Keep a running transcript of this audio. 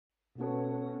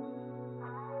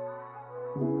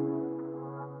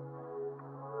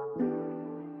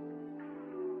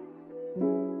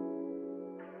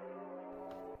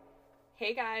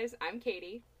Hey guys, I'm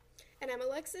Katie. And I'm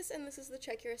Alexis, and this is the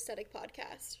Check Your Aesthetic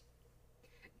podcast.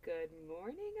 Good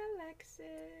morning, Alexis.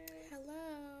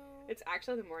 Hello. It's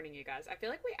actually the morning, you guys. I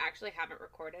feel like we actually haven't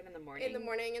recorded in the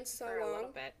morning. In so for long. a little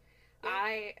bit. Yeah.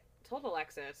 I told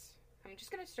Alexis, I'm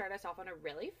just going to start us off on a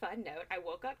really fun note. I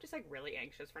woke up just really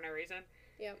anxious for no reason.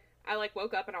 Yeah. I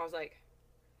woke up and I was like,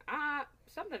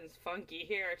 something's funky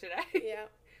here today. Yeah.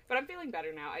 But I'm feeling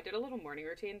better now. I did a little morning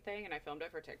routine thing and I filmed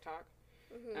it for TikTok.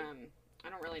 Mm-hmm. I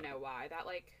don't really know why that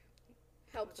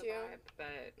Helped was a you. vibe,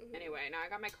 but anyway, now I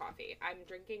got my coffee. I'm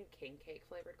drinking king cake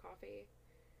flavored coffee.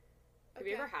 Have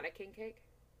you ever had a king cake?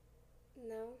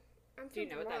 No. Do you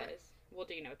know what that is? Well,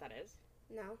 do you know what that is?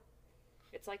 No.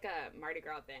 It's like a Mardi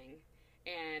Gras thing,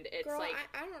 and it's Girl, like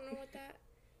I don't know what that.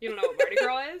 You don't know what Mardi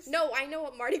Gras is? No, I know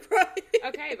what Mardi Gras is.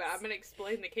 Okay, but I'm gonna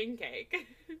explain the king cake.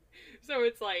 So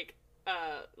it's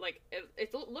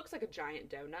it looks like a giant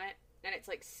donut. And it's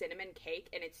like cinnamon cake,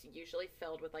 and it's usually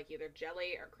filled with either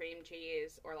jelly or cream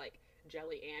cheese, or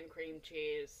jelly and cream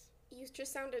cheese. You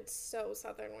just sounded so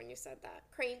southern when you said that.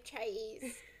 Cream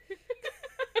cheese.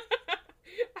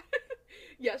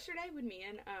 Yesterday, when me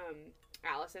and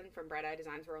Allison from Bright Eye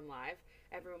Designs were on live,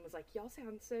 everyone was like, "Y'all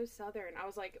sound so southern." I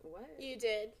was like, "What?" You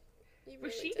did. You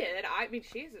really well, she did. I mean,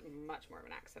 she's much more of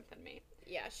an accent than me.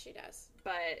 Yeah, she does.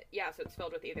 But yeah, so it's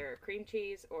filled with either cream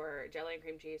cheese or jelly and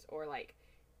cream cheese, or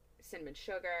cinnamon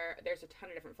sugar. There's a ton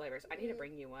of different flavors. I need to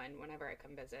bring you one whenever I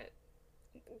come visit.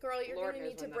 Girl, you're going to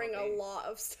need to bring a lot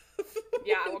of stuff.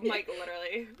 Yeah, I'm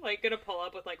literally going to pull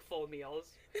up with full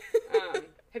meals.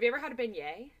 Have you ever had a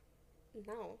beignet?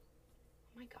 No. Oh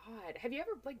my god. Have you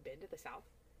ever been to the South?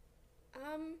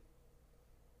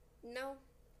 No.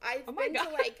 I've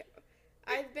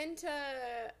been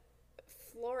to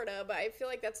Florida, but I feel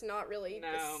like that's not really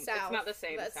the South. It's not the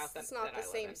same South It's not the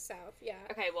same South, yeah.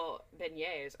 Okay, well,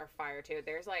 beignets are fire too.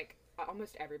 There's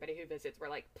almost everybody who visits, we're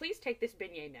please take this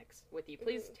beignet mix with you.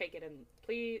 Please take it, and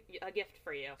please, a gift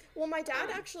for you. Well, my dad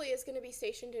actually is going to be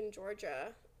stationed in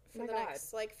Georgia for the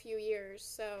next few years,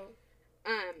 so.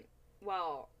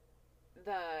 Well,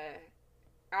 you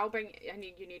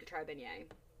need to try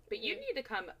beignet. But you need to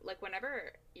come,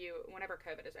 whenever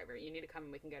COVID is over, you need to come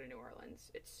and we can go to New Orleans.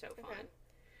 It's so fun.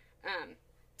 Okay.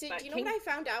 Do you know what I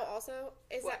found out also?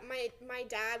 Is that my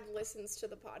dad listens to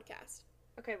the podcast.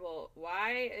 Okay, well,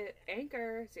 why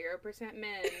Anchor 0%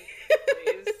 men?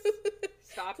 Please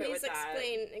stop it with that.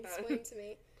 Please explain to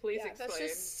me. Please explain. That's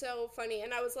just so funny.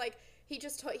 And I was like, he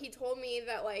told me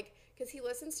that because he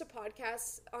listens to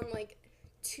podcasts on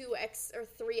 2x or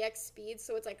 3x speed,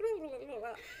 so it's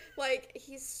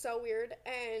he's so weird.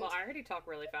 And well, I already talk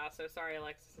really fast, so sorry,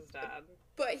 Alexis's dad.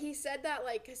 But he said that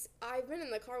because I've been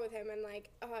in the car with him, and it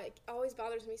always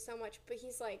bothers me so much. But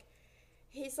he's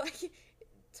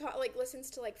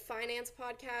listens to finance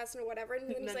podcasts or whatever, and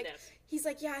then he's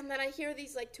like, yeah, and then I hear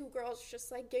these two girls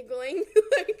just giggling,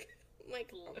 I'm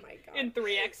like, oh my god, in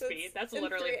 3x speed. That's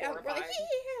literally horrifying.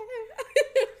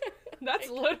 Yeah. That's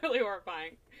literally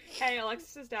horrifying. Hey,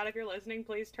 Alexis's dad, if you're listening,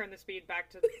 please turn the speed back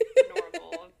to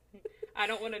normal. I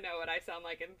don't want to know what I sound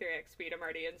like in 3x speed. I'm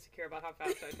already insecure about how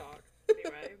fast I talk.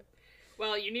 Anyway.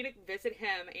 Well, you need to visit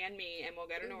him and me, and we'll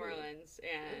go to New Orleans.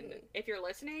 And if you're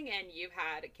listening and you've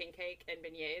had king cake and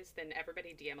beignets, then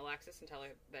everybody DM Alexis and tell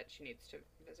her that she needs to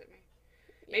visit me.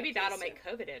 Yeah, maybe that'll make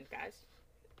COVID end, guys.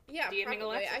 Yeah, DMing probably.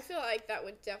 Alexis. I feel like that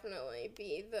would definitely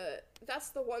be that's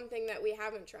the one thing that we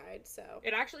haven't tried, so.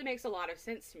 It actually makes a lot of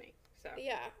sense to me. So.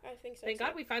 Yeah, I think so. Thank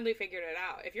God we finally figured it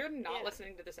out. If you're not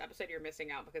listening to this episode, you're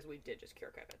missing out because we did just cure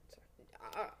COVID. So.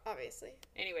 Obviously.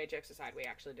 Anyway, jokes aside, we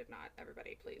actually did not.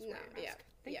 Everybody, please wear your mask.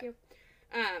 Thank you.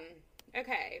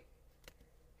 Okay.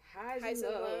 Highs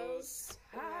and lows.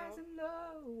 Highs and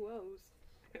lows.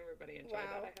 Everybody enjoyed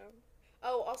that, I hope.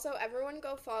 Oh, also, everyone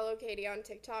go follow Katie on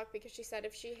TikTok because she said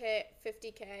if she hit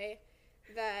 50K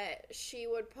that she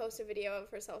would post a video of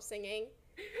herself singing.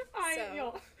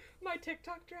 My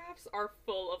TikTok drafts are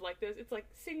full of this. It's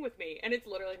sing with me, and it's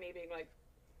literally me being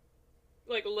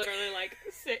literally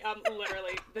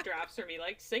the drafts are me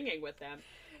singing with them.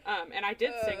 And I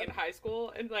did sing in high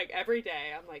school, and every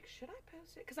day I'm should I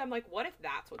post it? Because I'm what if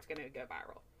that's what's gonna go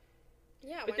viral?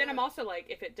 Yeah. But then I'm also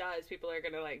if it does, people are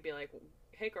gonna be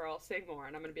hey girl, sing more,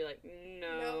 and I'm gonna be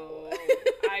no.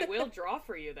 I will draw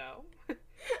for you though.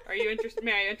 Are you interested?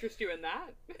 May I interest you in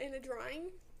that? In a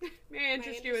drawing? May I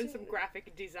interest you in some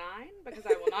graphic design? Because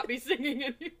I will not be singing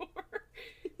anymore.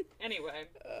 Anyway.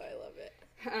 I love it.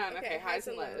 Okay, highs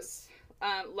and lows.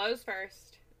 Lows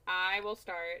first. I will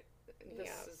start.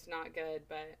 this is not good,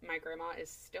 but my grandma is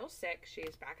still sick.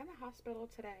 She's back in the hospital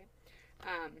today.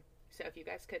 So if you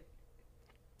guys could,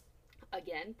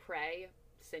 again, pray,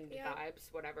 send me vibes,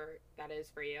 whatever that is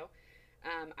for you,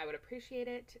 I would appreciate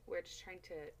it. We're just trying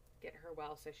to get her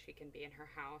well so she can be in her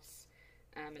house,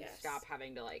 and stop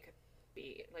having to, like,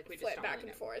 be, like, we just don't back really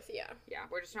and know. forth, yeah. Yeah,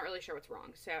 we're just not really sure what's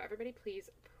wrong. So everybody please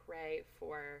pray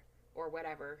for, or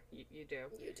whatever you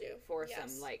do. You do. For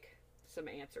some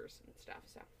answers and stuff,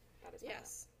 so that is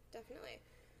yes, definitely.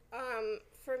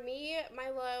 For me, my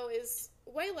low is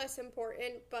way less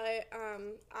important, but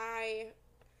I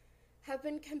have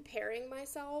been comparing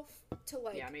myself to,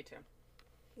 like, yeah, me too.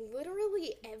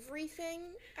 Literally everything.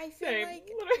 I feel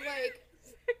like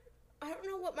I don't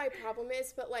know what my problem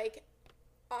is, but, like,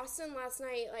 Austin last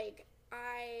night, like,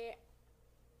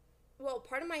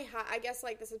 part of my high, I guess,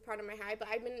 like, this is part of my high, but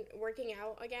I've been working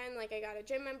out again. Like, I got a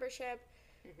gym membership.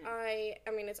 Mm-hmm. I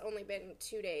mean, it's only been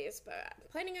 2 days, but I'm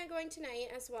planning on going tonight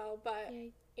as well, but,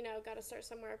 you know, gotta start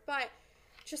somewhere. But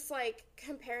just, like,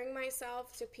 comparing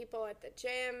myself to people at the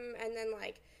gym, and then,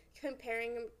 like,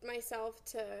 comparing myself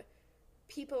to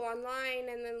people online,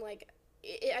 and then, like,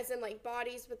 as in, like,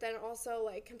 bodies, but then also,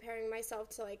 like, comparing myself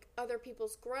to, like, other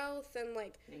people's growth and,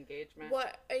 like,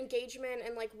 engagement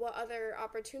and, like, what other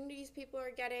opportunities people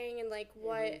are getting, and, like,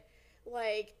 what,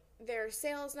 like, their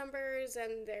sales numbers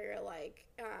and their, like,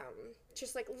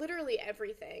 just, like, literally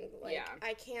everything. Like,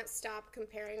 I can't stop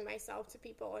comparing myself to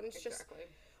people, and it's just,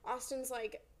 Austin's,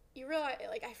 like, you realize,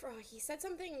 like, he said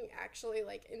something actually,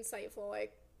 like, insightful.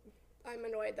 Like, I'm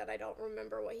annoyed that I don't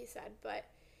remember what he said, but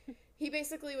he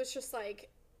basically was just like,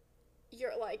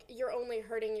 you're only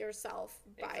hurting yourself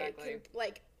by,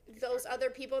 those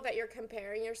other people that you're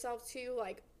comparing yourself to,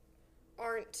 like,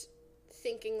 aren't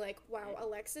thinking, like, wow,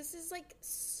 Alexis is, like,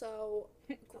 so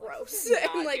gross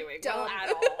and, like, dumb. Well at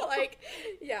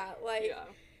all.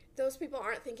 Those people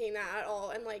aren't thinking that at all,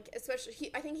 and, like,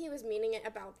 especially, I think he was meaning it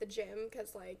about the gym,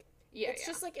 because, like, it's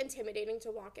just, like, intimidating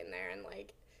to walk in there, and,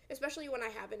 like, especially when I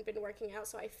haven't been working out,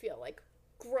 so I feel, like,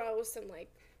 gross and,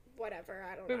 like, whatever,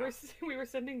 I don't know. We were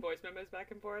sending voice memos back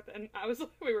and forth, and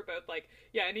we were both like,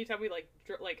 anytime we, like,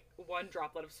 like, one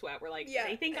droplet of sweat, we're like,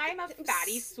 they think I'm a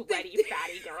fatty, sweaty,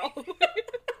 fatty girl.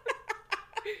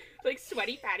 Like,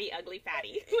 sweaty, fatty, ugly,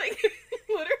 fatty. Like,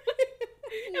 literally.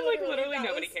 And, like, literally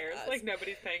nobody cares. Us. Like,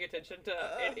 nobody's paying attention to,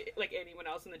 anyone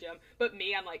else in the gym. But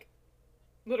me, I'm, like,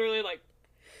 literally, like,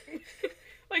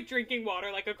 like, drinking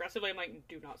water, like, aggressively. I'm like,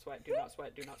 do not sweat, do not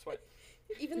sweat, do not sweat.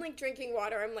 Even, like, drinking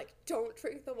water, I'm like, don't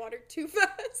drink the water too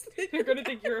fast. They're gonna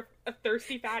think you're a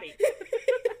thirsty fatty.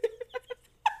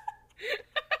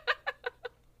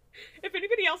 If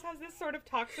anybody else has this sort of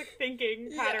toxic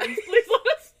thinking patterns, please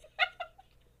let us know.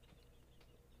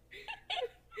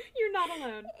 You're not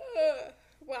alone.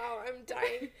 Wow, I'm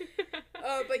dying.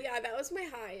 But yeah, that was my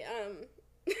high.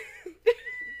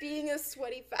 Being a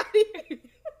sweaty fatty.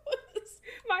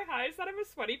 My high is that I'm a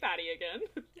sweaty fatty again.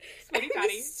 Sweaty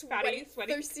fatty. Fatty,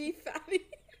 sweaty. Thirsty fatty.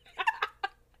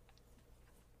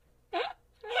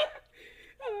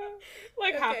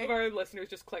 Like, half of our listeners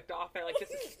just clicked off. They're like, this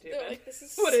is stupid. They're like, this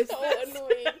is what is so this?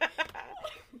 Annoying.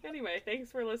 Anyway, thanks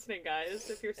for listening, guys,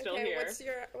 if you're still here.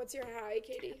 What's your high,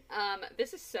 Katie?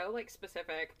 This is so, like,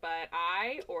 specific, but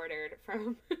I ordered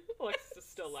from... Alexis is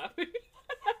still laughing.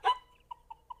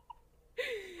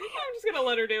 I'm just gonna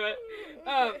let her do it.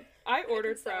 Okay. I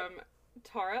ordered from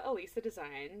Tara Elisa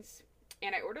Designs,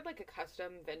 and I ordered, like, a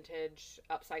custom vintage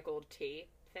upcycled tee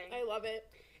thing. I love it.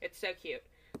 It's so cute.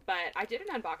 But I did an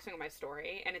unboxing on my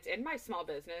story, and it's in my small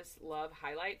business love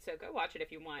highlight, so go watch it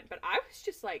if you want. But I was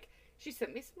just like, she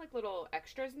sent me some, like, little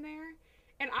extras in there,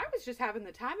 and I was just having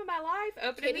the time of my life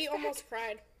opening Katie almost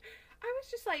cried. I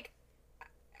was just like,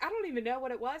 I don't even know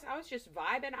what it was. I was just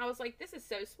vibing. I was like, this is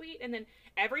so sweet. And then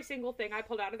every single thing I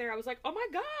pulled out of there, I was like, oh my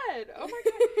god.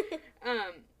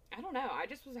 I don't know. I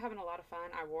just was having a lot of fun.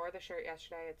 I wore the shirt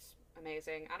yesterday. It's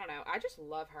amazing. I don't know. I just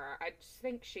love her. I just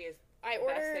think she is the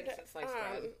best thing since sliced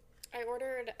bread. I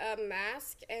ordered a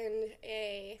mask and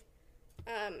a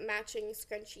matching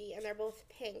scrunchie, and they're both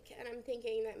pink. And I'm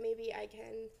thinking that maybe I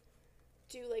can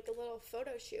do, like, a little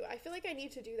photo shoot. I feel like I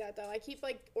need to do that, though. I keep,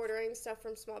 like, ordering stuff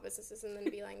from small businesses and then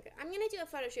be like, I'm gonna do a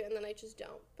photo shoot, and then I just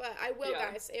don't. But I will,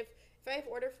 guys. If I have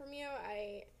order from you,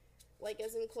 like,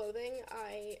 as in clothing,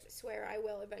 I swear I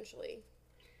will eventually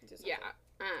do something. Yeah.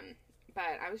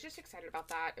 But I was just excited about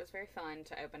that. It was very fun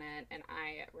to open it, and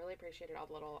I really appreciated all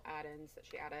the little add-ins that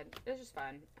she added. It was just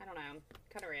fun. I don't know.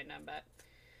 Kind of random, but...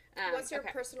 What's your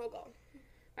personal goal?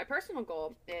 My personal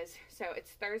goal is, so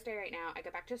it's Thursday right now. I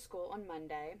go back to school on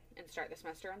Monday and start the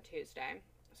semester on Tuesday.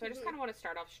 So I just kind of want to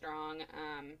start off strong.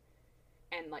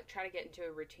 and, like, try to get into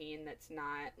a routine that's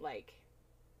not, like,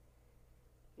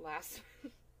 last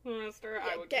semester.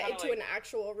 Yeah, I would get kinda, into like, an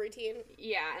actual routine.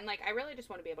 yeah, and, like, I really just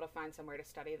want to be able to find somewhere to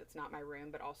study that's not my room,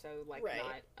 but also, like, Right.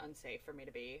 not unsafe for me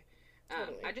to be.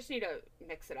 Totally. I just need to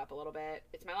mix it up a little bit.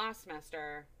 It's my last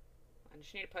semester. I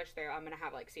just need to push through. I'm going to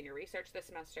have, like, senior research this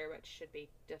semester, which should be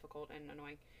difficult and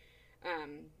annoying.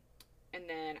 And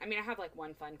then, I mean, I have, like,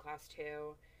 one fun class,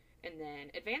 too. And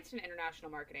then advanced in international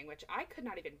marketing, which I could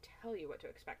not even tell you what to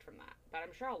expect from that. But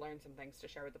I'm sure I'll learn some things to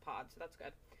share with the pod, so that's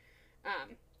good.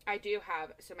 I do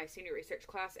have, so my senior research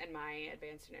class and my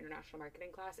advanced in international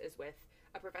marketing class is with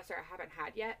a professor I haven't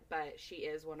had yet, but she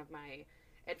is one of my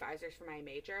advisors for my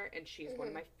major, and she's one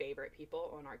of my favorite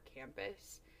people on our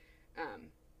campus.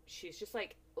 She's just,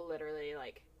 like, literally,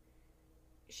 like,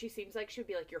 she seems like she would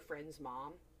be, like, your friend's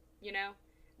mom, you know?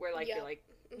 Where, like, you're, like,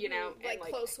 you know? Like, and,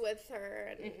 like, close with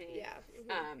her, and, yeah.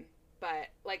 But,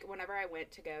 like, whenever I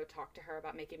went to go talk to her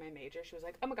about making my major, she was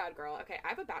like, oh my god, girl, okay, I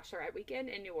have a bachelorette weekend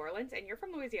in New Orleans, and you're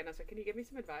from Louisiana, so can you give me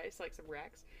some advice, like, some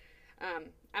recs?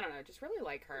 I don't know, just really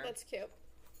like her. That's cute.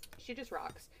 She just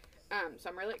rocks. So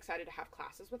I'm really excited to have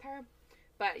classes with her.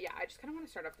 But, yeah, I just kind of want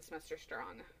to start off the semester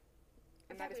strong.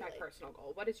 And that is my personal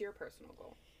goal. What is your personal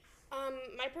goal?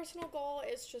 My personal goal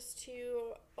is just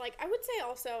to, like, I would say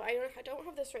also, I don't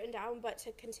have this written down, but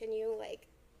to continue, like,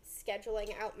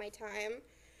 scheduling out my time.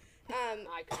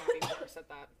 I could not be more upset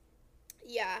that.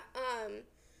 Yeah.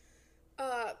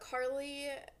 Carly,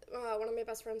 one of my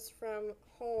best friends from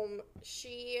home,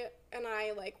 she and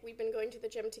I, like, we've been going to the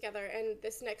gym together, and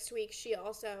this next week she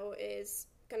also is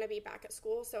going to be back at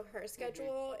school, so her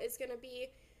schedule is going to be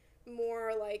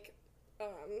more, like,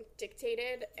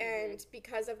 dictated, and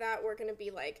because of that, we're going to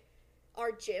be, like,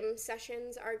 our gym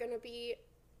sessions are going to be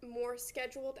more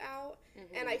scheduled out,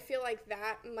 and I feel like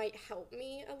that might help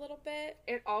me a little bit.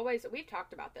 It always, we've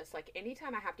talked about this, like,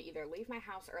 anytime I have to either leave my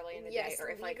house early in the day,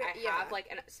 or if, like, I have, like,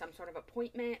 some sort of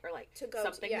appointment, or, like, to go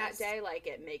something that day, like,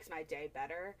 it makes my day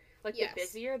better. Like, the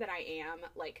busier that I am,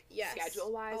 like,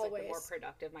 schedule-wise, like, the more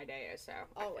productive my day is, so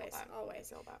always. I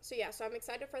feel that. So, yeah, so I'm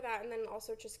excited for that, and then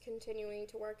also just continuing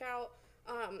to work out.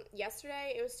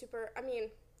 Yesterday, it was super, I mean,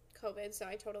 COVID, so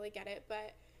I totally get it,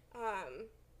 but,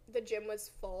 the gym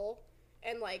was full,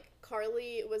 and, like,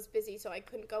 Carly was busy, so I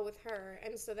couldn't go with her,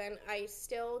 and so then I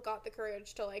still got the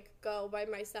courage to, like, go by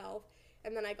myself,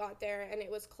 and then I got there, and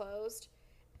it was closed,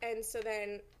 and so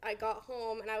then I got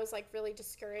home, and I was, like, really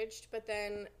discouraged, but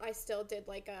then I still did,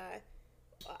 like,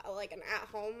 an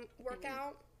at-home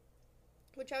workout,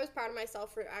 which I was proud of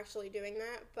myself for actually doing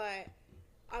that, but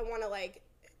I want to, like,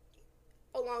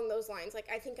 along those lines, like,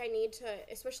 I think I need to,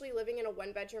 especially living in a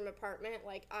one-bedroom apartment,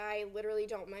 like, I literally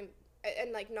don't mind,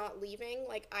 and, like, not leaving,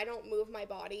 like, I don't move my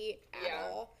body at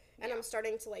all, and I'm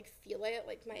starting to, like, feel it,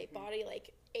 like, my body,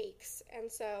 like, aches, and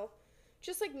so,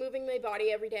 just, like, moving my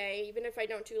body every day, even if I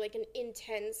don't do, like, an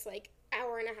intense, like,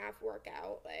 hour-and-a-half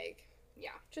workout, like,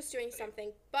 just doing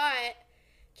something, but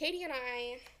Katie and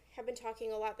I have been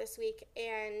talking a lot this week,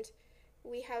 and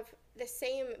we have the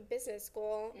same business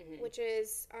goal, which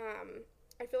is,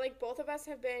 I feel like both of us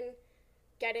have been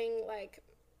getting, like,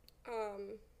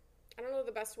 I don't know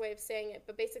the best way of saying it,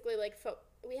 but basically, like,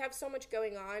 we have so much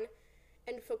going on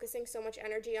and focusing so much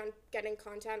energy on getting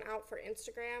content out for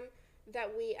Instagram that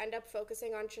we end up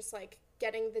focusing on just, like,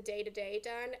 getting the day-to-day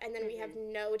done, and then we have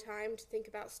no time to think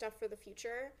about stuff for the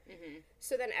future.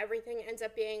 So then everything ends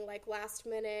up being, like, last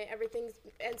minute, everything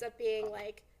ends up being,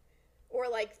 like, or,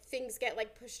 like, things get,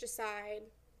 like, pushed aside.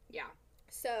 Yeah.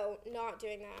 So, not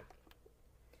doing that.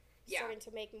 Yeah. Starting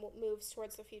to make moves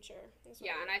towards the future.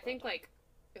 Yeah, and I think, like,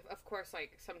 of course,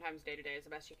 like, sometimes day-to-day is the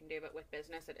best you can do, but with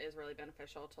business, it is really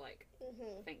beneficial to, like,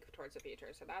 think towards the future.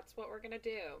 So that's what we're going to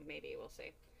do. Maybe. We'll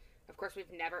see. Of course,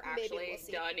 we've never actually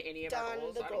done any of our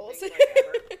goals. The goals. I don't think, like,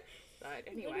 ever.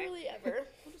 But anyway. Literally ever.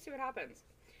 We'll just see what happens.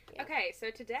 Yeah. Okay, so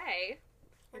today,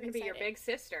 we're going to be your big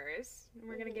sisters, and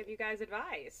we're going to give you guys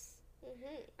advice.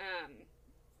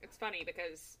 It's funny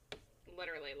because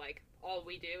literally, like, all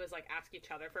we do is, like, ask each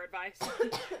other for advice.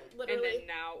 Literally. And then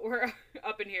now we're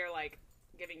up in here, like,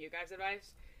 giving you guys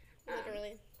advice.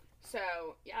 Literally. So,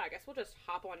 yeah, I guess we'll just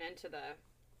hop on into the...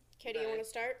 Katie, you want to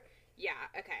start? Yeah,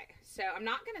 okay. So, I'm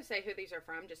not going to say who these are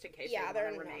from, just in case they want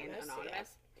to remain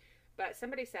anonymous. Yeah. But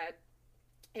somebody said,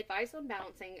 advice on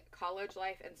balancing college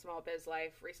life and small biz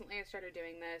life. Recently, I started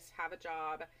doing this, have a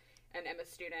job, and am a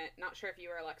student. Not sure if you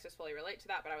or Alexis fully relate to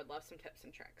that, but I would love some tips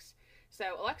and tricks. So,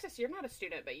 Alexis, you're not a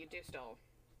student, but you do still,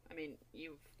 I mean,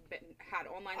 you've had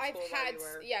online school while you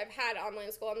were... Yeah, I've had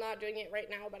online school. I'm not doing it right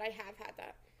now, but I have had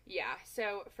that. Yeah,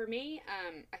 so for me,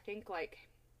 I think, like,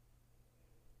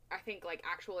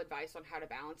 actual advice on how to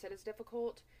balance it is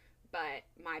difficult, But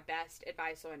my best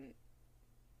advice on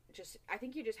I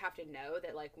think you just have to know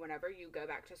that, like, whenever you go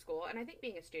back to school, and I think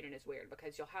being a student is weird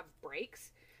because you'll have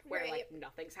breaks where, Right. like,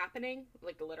 nothing's happening,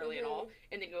 like, literally at all,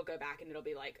 and then you'll go back and it'll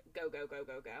be, like, go, go, go,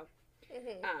 go, go.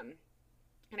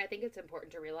 And I think it's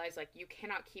important to realize, like, you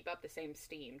cannot keep up the same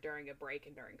steam during a break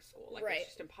and during school. Like, Right. it's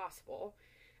just impossible,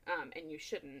 and you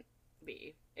shouldn't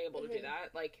be able to do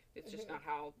that. Like, it's just not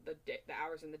how the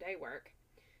hours in the day work.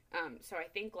 So I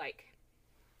think, like,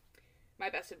 my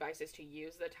best advice is to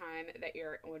use the time that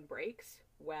you're on breaks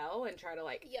well and try to,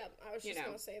 like, Yep, I was just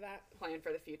going to say that. Plan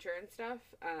for the future and stuff.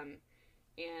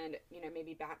 And, you know,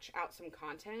 maybe batch out some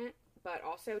content, but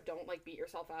also don't, like, beat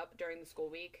yourself up during the school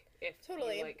week. If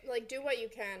Totally. you, like, do what you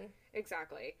can.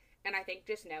 Exactly. And I think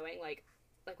just knowing, like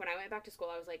when I went back to school,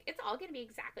 I was like, it's all going to be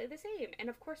exactly the same. And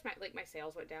of course my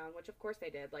sales went down, which of course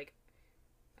they did. Like,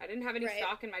 I didn't have any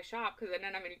stock in my shop because I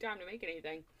didn't have any time to make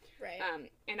anything. Right.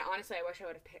 And honestly, I wish I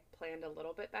would have planned a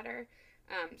little bit better.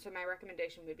 So my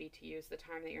recommendation would be to use the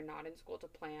time that you're not in school to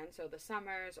plan. So the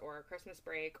summers or Christmas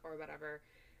break or whatever.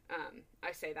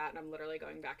 I say that and I'm literally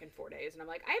going back in 4 days and I'm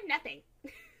like, I have nothing.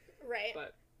 Right.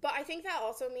 But I think that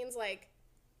also means, like,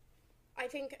 I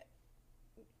think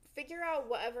figure out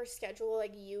whatever schedule,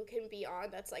 like, you can be on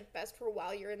that's, like, best for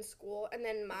while you're in school. And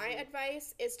then my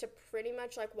advice is to pretty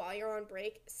much, like, while you're on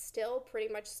break, still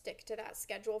pretty much stick to that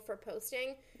schedule for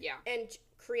posting. Yeah. And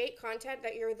create content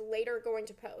that you're later going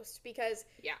to post. Because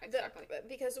yeah, exactly.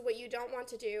 Because what you don't want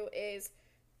to do is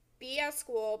be at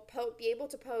school, be able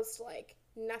to post, like,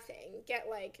 nothing. Get,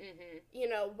 like, you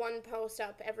know, one post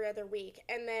up every other week,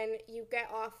 and then you get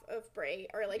off of break,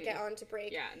 or, like, get onto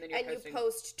break, and then you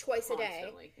post twice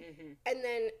constantly. a day, and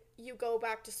then you go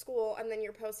back to school, and then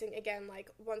you're posting again, like,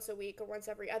 once a week or once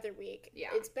every other week. Yeah.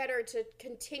 It's better to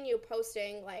continue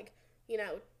posting, like, you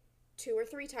know, 2 or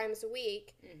 3 times a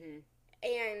week,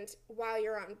 and while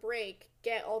you're on break,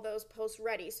 get all those posts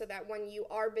ready so that when you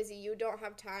are busy, you don't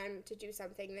have time to do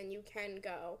something, then you can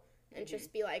go and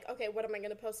just be like, okay, what am I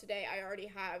going to post today? I already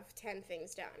have 10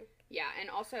 things done. Yeah, and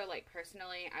also, like,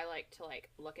 personally, I like to, like,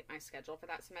 look at my schedule for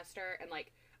that semester, and,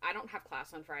 like, I don't have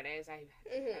class on Fridays. I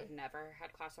have never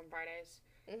had class on Fridays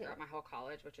throughout my whole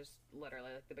college, which is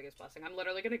literally, like, the biggest blessing. I'm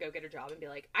literally going to go get a job and be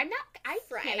like, I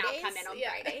cannot come in on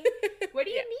Friday. What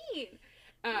do you mean?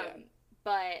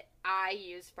 But I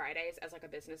use Fridays as, like, a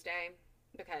business day.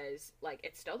 Because, like,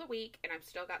 it's still the week, and I've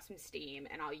still got some steam,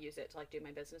 and I'll use it to, like, do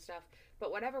my business stuff. But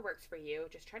whatever works for you,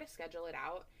 just try to schedule it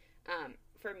out.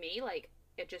 For me, like,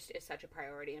 it just is such a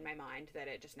priority in my mind that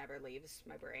it just never leaves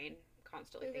my brain,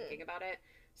 constantly thinking about it.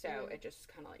 So it just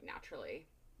kind of, like, naturally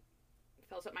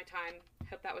fills up my time.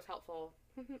 Hope that was helpful.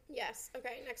 Yes.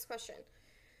 Okay, next question.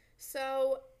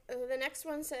 So, the next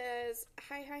one says,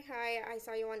 hi, I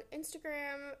saw you on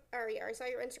Instagram, I saw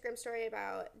your Instagram story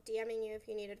about DMing you if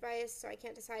you need advice, so I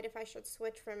can't decide if I should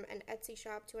switch from an Etsy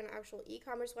shop to an actual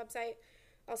e-commerce website.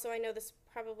 Also, I know this is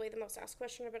probably the most asked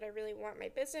question, but I really want my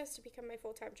business to become my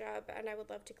full-time job, and I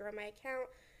would love to grow my account.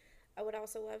 I would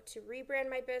also love to rebrand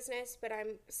my business, but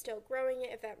I'm still growing it,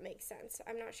 if that makes sense.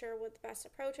 I'm not sure what the best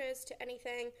approach is to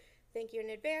anything. Thank you in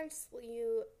advance.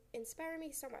 You inspire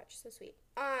me so much. So sweet.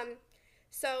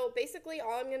 So basically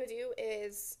all I'm going to do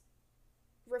is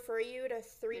refer you to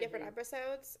 3 different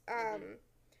episodes.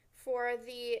 For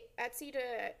the Etsy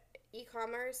to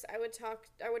e-commerce, I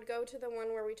would go to the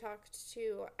one where we talked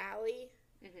to Allie,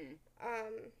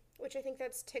 which I think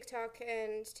that's TikTok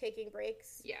and taking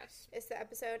breaks. Yes. Is the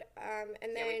episode.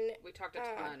 And then we talked a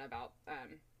ton about,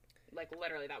 like,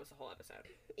 literally that was the whole episode.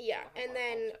 Yeah. And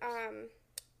then,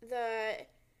 the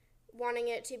wanting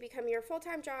it to become your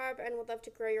full-time job and would love to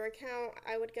grow your account,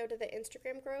 I would go to the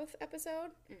Instagram growth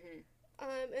episode.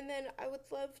 And then I would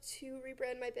love to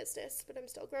rebrand my business, but I'm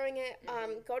still growing it.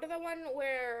 Go to the one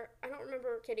where, I don't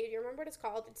remember, Kitty, do you remember what it's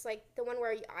called? It's like the one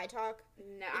where I talk.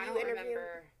 No, I don't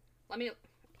remember. I'm going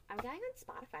on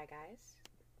Spotify, guys.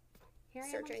 Here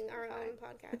searching our own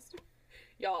podcast.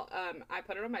 Y'all, I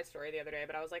put it on my story the other day,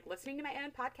 but I was like, listening to my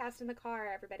own podcast in the car,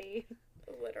 everybody.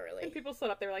 Literally. And people stood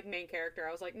up there like main character.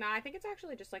 I was like, nah, I think it's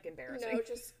actually just, like, embarrassing. No,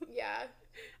 just, yeah.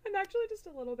 I'm actually just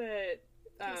a little bit...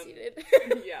 conceited.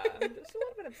 Yeah, I'm just a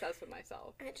little bit obsessed with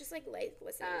myself. I just, like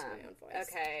listening to my own voice.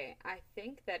 Okay, I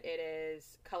think that it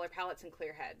is Color Palettes and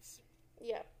Clear Heads.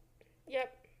 Yep.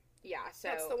 Yeah, so...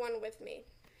 That's the one with me.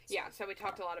 Yeah, so we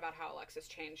talked a lot about how Alexis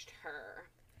changed her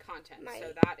content.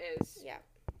 So that is... Yeah.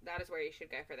 That is where you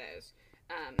should go for those.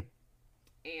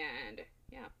 And,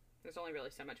 yeah, there's only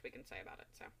really so much we can say about it,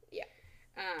 so. Yeah.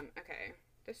 Okay,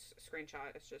 this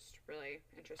screenshot is just really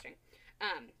interesting.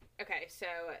 Okay, so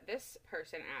this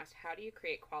person asked, how do you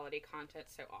create quality content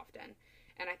so often?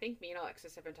 And I think me and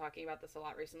Alexis have been talking about this a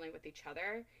lot recently with each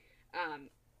other.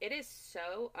 It is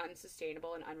so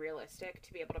unsustainable and unrealistic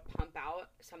to be able to pump out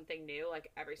something new,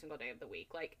 like, every single day of the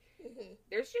week. Like,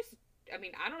 there's just, I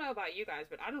mean, I don't know about you guys,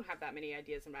 but I don't have that many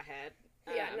ideas in my head.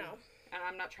 Yeah, no. And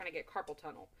I'm not trying to get carpal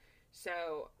tunnel.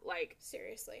 So, like...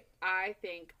 Seriously. I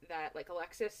think that, like,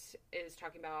 Alexis is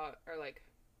talking about, or, like,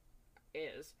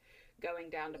 is going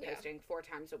down to posting 4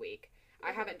 times a week.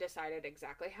 I haven't decided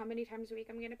exactly how many times a week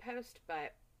I'm going to post,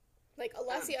 but... Like,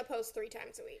 Alessia posts 3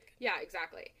 times a week. Yeah,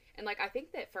 exactly. And, like, I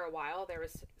think that for a while there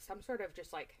was some sort of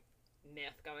just, like,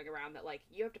 myth going around that, like,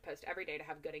 you have to post every day to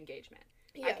have good engagement.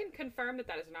 Yeah. I can confirm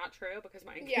that is not true because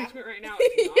my engagement right now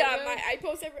is not good. I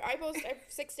post every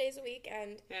 6 days a week,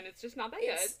 and it's just not that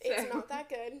good. It's not that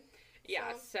good.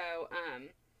 Yeah, so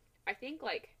I think,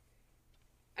 like,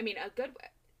 I mean, a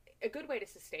good way to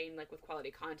sustain, like, with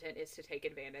quality content is to take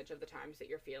advantage of the times that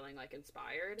you're feeling, like,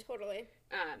 inspired. Totally.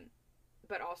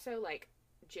 But also, like,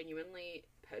 genuinely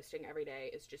posting every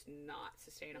day is just not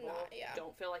sustainable.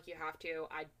 Don't feel like you have to.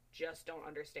 I just don't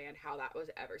understand how that was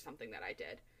ever something that I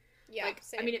did. Yeah, like,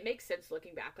 same. I mean, it makes sense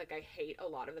looking back. Like, I hate a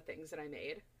lot of the things that I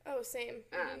made. Oh, same.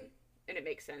 And it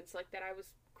makes sense, like, that I was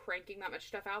cranking that much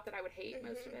stuff out that I would hate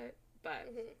most of it. But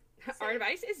our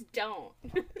advice is don't.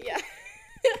 Yeah.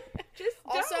 Just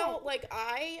don't. Also, like,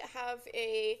 I have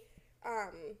a,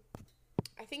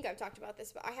 I think I've talked about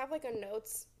this, but I have, like, a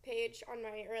notes page on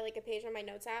my, or, like, a page on my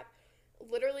notes app.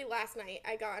 Literally last night,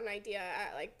 I got an idea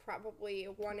at, like, probably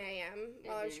 1 a.m.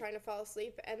 while I was trying to fall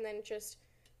asleep, and then just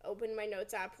opened my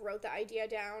notes app, wrote the idea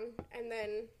down, and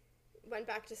then went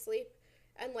back to sleep.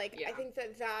 And, like, I think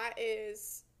that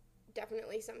is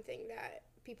definitely something that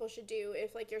people should do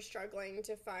if, like, you're struggling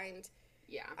to find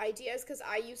ideas, because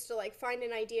I used to, like, find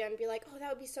an idea and be like, oh, that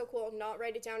would be so cool, not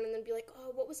write it down, and then be like,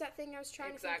 oh, what was that thing I was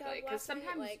trying to think of last night? Because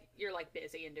sometimes you're, like,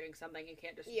 busy and doing something, you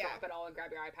can't just drop it all and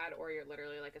grab your iPad, or you're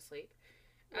literally, like, asleep.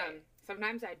 Right.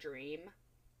 Sometimes I dream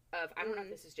of, I don't know if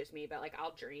this is just me, but, like,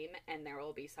 I'll dream, and there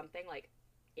will be something, like,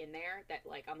 in there that,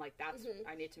 like, I'm like, that's,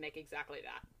 I need to make exactly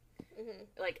that.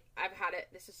 Like, I've had it,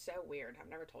 this is so weird, I've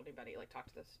never told anybody, like,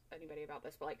 talked to anybody about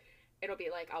this, but, like, it'll be,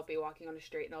 like, I'll be walking on the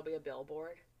street, and there'll be a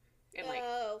billboard, and, like,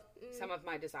 some of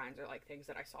my designs are, like, things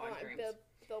that I saw in dreams.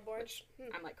 Billboards.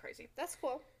 I'm, like, crazy. That's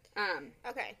cool.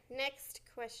 Okay, next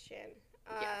question.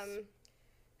 Yes.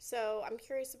 So, I'm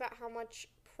curious about how much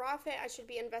profit I should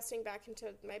be investing back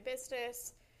into my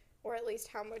business, or at least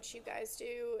how much you guys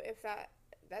do, if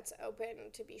that's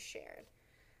open to be shared.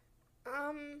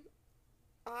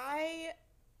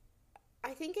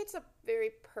 I think it's a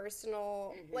very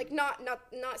personal, like, not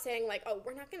saying, like, oh,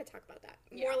 we're not going to talk about that.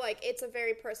 More like, it's a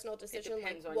very personal decision. It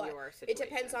depends like, on your situation. It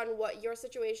depends on what your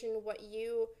situation, what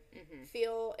you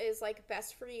feel is, like,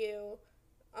 best for you.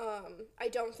 I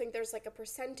don't think there's, like, a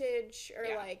percentage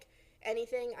or, like,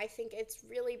 anything. I think it's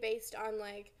really based on,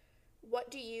 like, what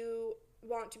do you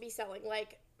want to be selling?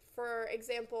 Like, for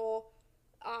example,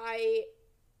 I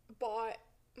bought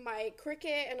my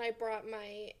Cricut and I brought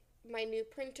my new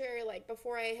printer, like,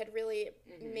 before I had really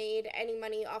made any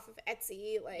money off of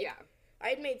Etsy. Like, I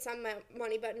had made some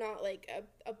money, but not, like,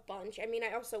 a bunch. I mean,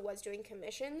 I also was doing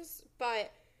commissions,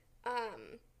 but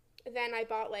then I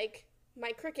bought, like,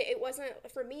 my Cricut. It wasn't,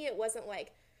 for me, it wasn't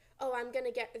like, oh, I'm going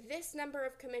to get this number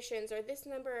of commissions or this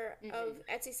number of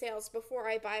Etsy sales before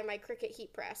I buy my Cricut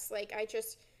heat press. Like, I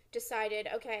just decided,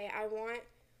 okay, I want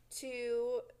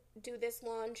to do this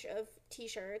launch of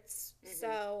t-shirts,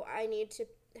 so I need to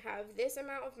have this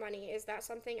amount of money. Is that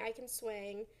something I can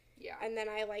swing? Yeah. And then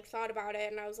I, like, thought about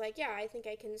it, and I was like, yeah, I think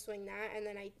I can swing that, and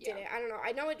then I did it. I don't know.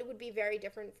 I know it would be very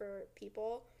different for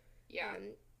people. Yeah.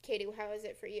 Katie, how is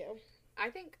it for you? I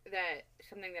think that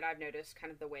something that I've noticed,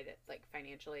 kind of the way that, like,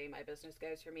 financially my business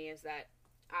goes for me, is that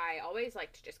I always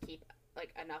like to just keep,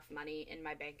 like, enough money in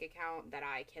my bank account that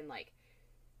I can, like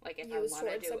if I want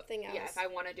to do something else. Yeah, if I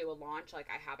want to do a launch, like,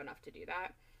 I have enough to do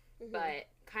that. But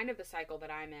kind of the cycle that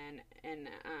I'm in, and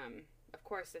of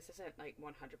course this isn't, like,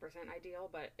 100% ideal,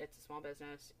 but it's a small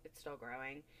business, it's still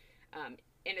growing, and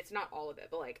it's not all of it,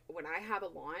 but, like, when I have a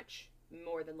launch,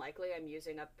 more than likely I'm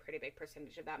using a pretty big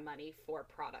percentage of that money for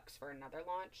products for another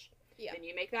launch. Yeah. Then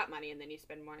you make that money, and then you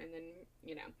spend more, and then,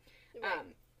 you know. Right.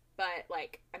 But,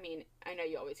 like, I mean, I know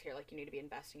you always hear, like, you need to be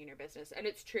investing in your business, and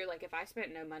it's true. Like, if I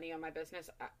spent no money on my business,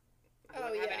 I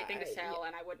wouldn't have anything to sell,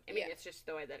 and I wouldn't, I mean, it's just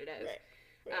the way that it is.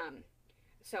 Right.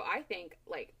 So I think,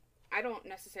 like, I don't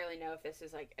necessarily know if this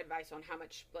is, like, advice on how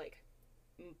much, like,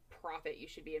 profit you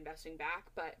should be investing back,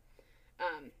 but,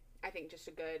 I think just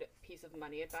a good piece of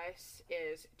money advice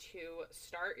is to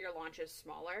start your launches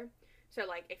smaller. So,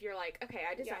 like, if you're like, okay,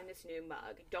 I designed this new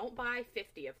mug, don't buy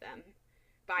 50 of them.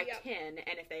 buy Yep. 10,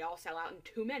 and if they all sell out in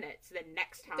 2 minutes, then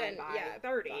next time Then, buy yeah,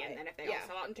 30, buy- and then if they yeah. all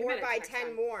sell out in 2 Or minutes, buy next 10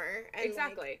 time. more. And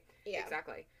Exactly. Yeah.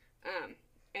 Exactly.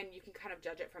 And you can kind of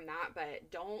judge it from that, but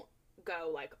don't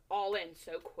go like all in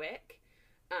so quick.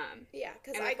 Yeah,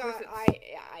 because And I of course got,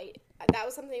 it's- I that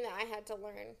was something that I had to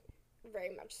learn very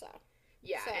much so.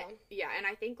 Yeah, So- and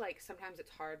I think like sometimes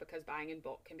it's hard because buying in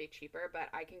bulk can be cheaper, but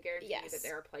I can guarantee you Yes. that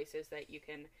there are places that you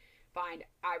can find.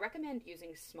 I recommend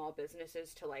using small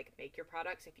businesses to like make your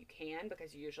products if you can,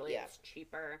 because usually Yeah. it's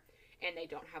cheaper and they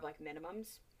don't have like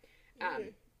minimums.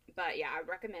 Mhm. But yeah, I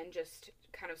recommend just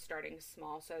kind of starting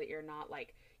small so that you're not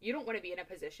like, you don't want to be in a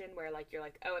position where like you're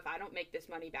like, oh, if I don't make this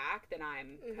money back, then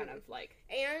I'm kind of like,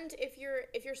 And if you're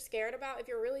really scared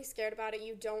about it,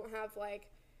 you don't have like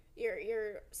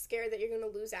you're scared that you're going to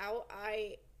lose out.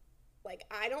 I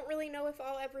don't really know if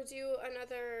I'll ever do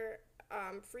another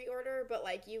pre-order, but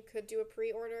like you could do a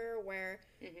pre-order where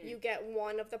you get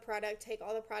one of the product, take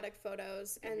all the product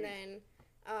photos, and then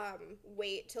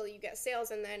wait till you get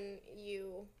sales, and then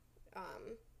you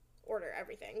order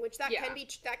everything. Which that Yeah.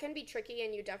 can be tricky,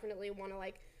 and you definitely want to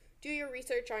like do your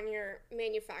research on your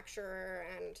manufacturer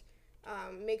and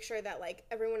make sure that like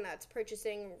everyone that's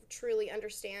purchasing truly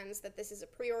understands that this is a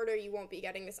pre-order. You won't be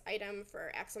getting this item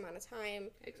for X amount of time.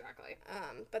 exactly.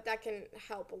 But that can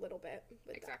help a little bit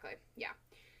with Exactly. Yeah.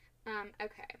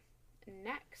 Okay.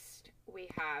 Next, we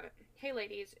have, hey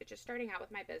ladies, just starting out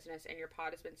with my business, and your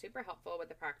pod has been super helpful with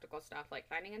the practical stuff like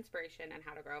finding inspiration and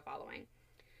how to grow a following.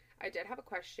 I did have a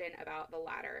question about the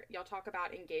latter. Y'all talk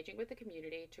about engaging with the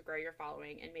community to grow your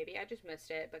following, and maybe I just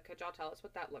missed it, but could y'all tell us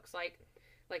what that looks like?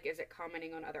 Like, is it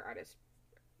commenting on other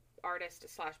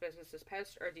artist/businesses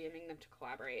posts, or DMing them to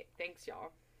collaborate? Thanks,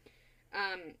 y'all.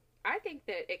 I think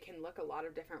that it can look a lot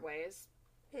of different ways.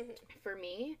 that. For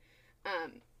me,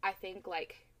 I think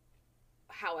like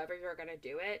however you're gonna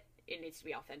do it, it needs to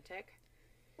be authentic.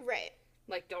 Right.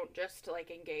 Like, don't just like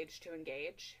engage to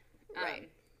engage. Right.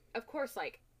 Of course,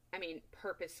 like, I mean,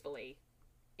 purposefully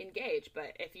engage,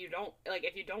 but if you don't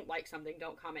like something,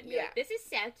 don't comment and be Yeah. like, this is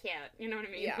so cute. You know what I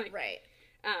mean? Yeah. Like, Right.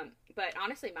 but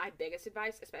honestly, my biggest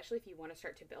advice, especially if you want to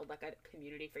start to build like a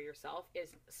community for yourself,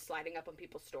 is sliding up on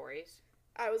people's stories.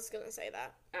 I was gonna say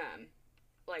that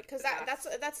Like, because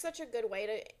that's such a good way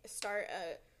to start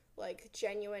a like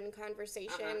genuine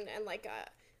conversation and like a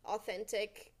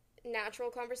authentic, natural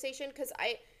conversation. Because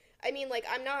I mean, like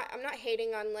I'm not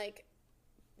hating on like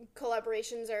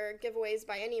collaborations or giveaways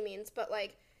by any means, but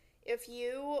like if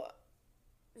you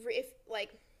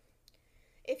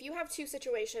have two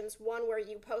situations, one where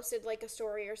you posted like a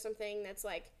story or something that's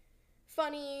like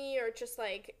funny or just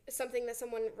like something that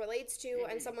someone relates to,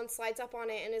 and someone slides up on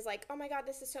it and is like, oh my god,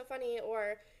 this is so funny,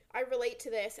 or I relate to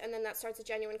this, and then that starts a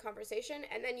genuine conversation.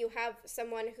 And then you have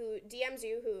someone who DMs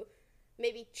you who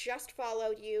maybe just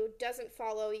followed you, doesn't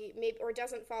follow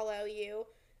you,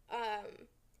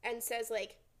 and says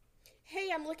like, hey,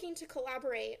 I'm looking to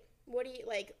collaborate, what do you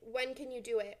like, when can you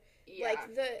do it? Yeah.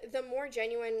 Like the more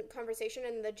genuine conversation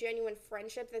and the genuine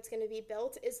friendship that's going to be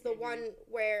built is the one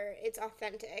where it's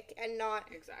authentic and not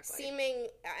Exactly. seeming.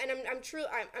 And I'm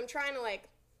trying to like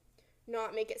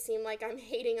not make it seem like I'm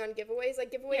hating on giveaways.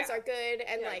 Like giveaways Yeah. are good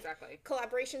and Yeah, like exactly.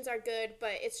 collaborations are good,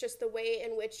 but it's just the way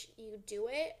in which you do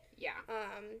it Yeah.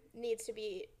 needs to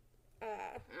be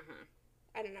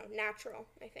I don't know, natural,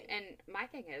 I think. And my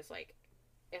thing is, like,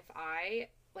 if I,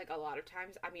 like, a lot of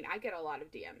times, I mean, I get a lot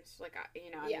of DMs. Like, I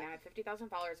mean, I have 50,000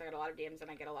 followers, I get a lot of DMs, and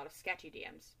I get a lot of sketchy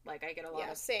DMs. Like, I get a lot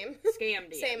of same. scam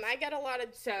DMs. Same. I get a lot of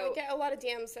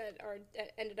DMs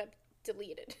that ended up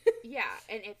deleted. Yeah,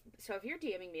 and if you're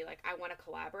DMing me, like, I want to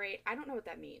collaborate, I don't know what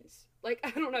that means. Like, I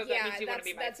don't know if that means you want to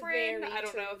be my friend. I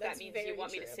don't know if that means you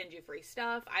want me to send you free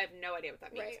stuff. I have no idea what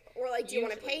that means. Right. Or, like, do you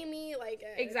want to Usually. pay me? Like,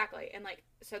 Exactly. And, like,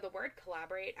 so the word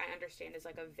collaborate, I understand, is,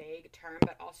 like, a vague term,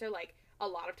 but also, like, a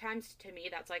lot of times, to me,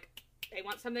 that's, like, they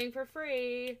want something for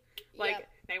free. Like,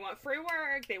 they want free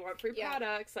work. They want free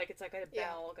products. Like, it's like a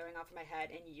bell going off in my head,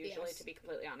 and usually, to be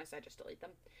completely honest, I just delete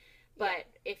them. But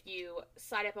if you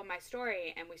slide up on my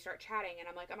story and we start chatting and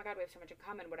I'm like, oh my god, we have so much in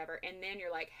common, whatever, and then you're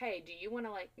like, hey, do you want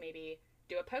to, like, maybe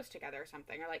do a post together or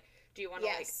something? Or, like, do you want to,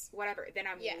 like, whatever? Then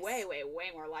I'm way, way, way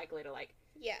more likely to, like,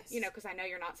 you know, because I know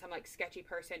you're not some, like, sketchy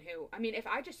person who, I mean, if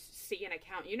I just see an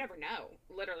account, you never know.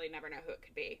 Literally never know who it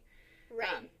could be.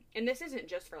 Right. And this isn't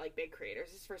just for, like, big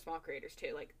creators. This is for small creators,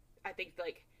 too. Like, I think,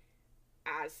 like,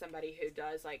 as somebody who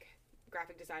does, like,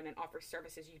 graphic design and offers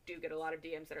services, you do get a lot of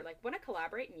DMs that are like, want to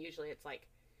collaborate, and usually it's like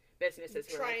businesses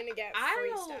who trying are like, to get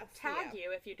free I'll stuff. tag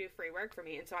you if you do free work for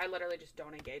me, and so I literally just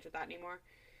don't engage with that anymore.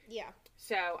 Yeah.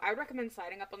 So I would recommend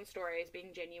sliding up on stories, being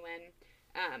genuine,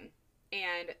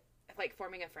 and like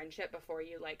forming a friendship before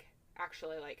you like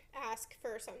actually, like, ask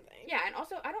for something. Yeah, and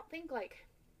also, I don't think, like,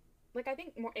 I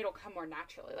think it'll come more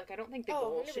naturally. Like, I don't think the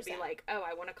goal 100%. should be, like, oh,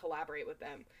 I want to collaborate with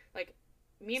them. Like,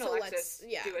 me and So Alexis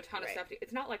do a ton of right. stuff.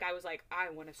 It's not like I was like, I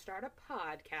want to start a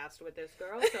podcast with this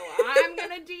girl, so I'm going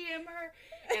to DM her,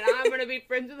 and I'm going to be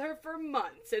friends with her for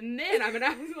months, and then I'm going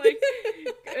to,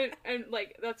 like, and,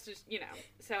 like, that's just, you know.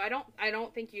 So I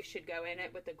don't think you should go in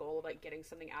it with the goal of, like, getting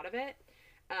something out of it.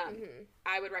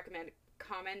 I would recommend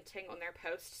commenting on their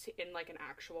posts in, like, an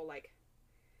actual, like,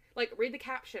 read the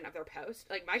caption of their post.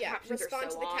 Like, my captions are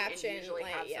so long and usually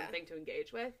have something to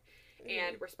engage with.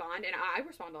 And respond, and I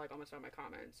respond to, like, almost all my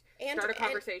comments. And start a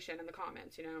conversation in the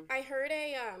comments, you know? I heard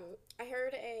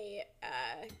a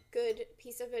good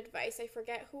piece of advice. I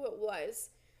forget who it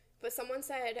was, but someone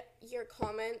said your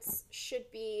comments should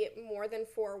be more than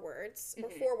 4 words, or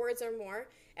 4 words or more,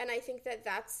 and I think that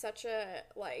that's such a,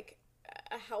 like,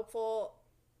 a helpful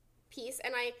piece,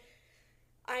 and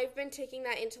I've been taking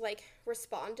that into, like,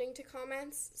 responding to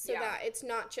comments, so that it's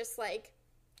not just, like,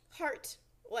 heart,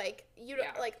 like, you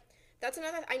don't, like, that's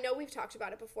another, I know we've talked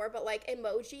about it before, but, like,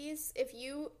 emojis, if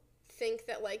you think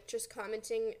that, like, just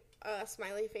commenting a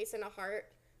smiley face and a heart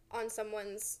on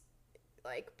someone's,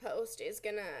 like, post is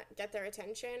gonna get their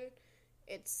attention,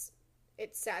 it's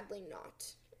sadly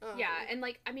not. Yeah, and,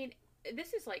 like, I mean,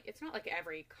 this is, like, it's not like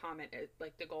every comment,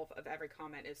 like, the goal of every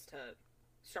comment is to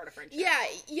start a friendship.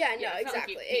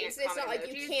 Exactly. It's not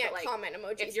like you can't comment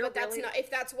emojis, but that's not, if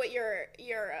that's what your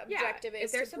objective is,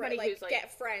 if there's somebody who's, like,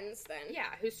 get friends, then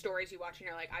whose stories you watch and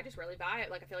you're like, I just really vibe,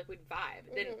 like, I feel like we'd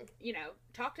vibe, then, you know,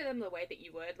 talk to them the way that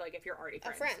you would, like, if you're already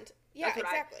friends. A friend. Yeah,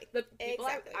 exactly. The people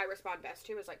I respond best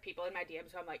to is, like, people in my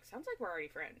DMs who I'm like, sounds like we're already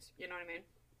friends, you know what I mean?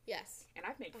 Yes. And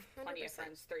I've made 100%. plenty of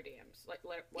friends through DMs, like,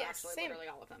 same. literally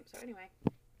all of them, so anyway.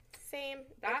 Same.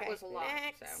 That was a lot.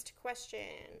 Next question.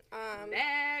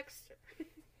 Next.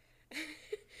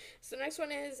 So the next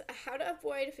one is how to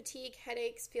avoid fatigue,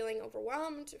 headaches, feeling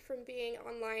overwhelmed from being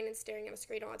online and staring at a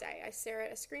screen all day. I stare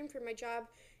at a screen for my job,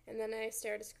 and then I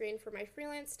stare at a screen for my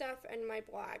freelance stuff and my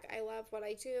blog. I love what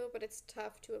I do, but it's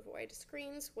tough to avoid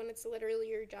screens when it's literally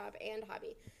your job and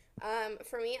hobby.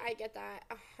 For me, I get that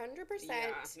 100%.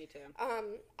 Yeah, me too.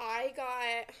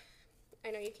 I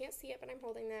know you can't see it, but I'm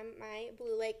holding them. My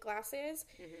blue light glasses.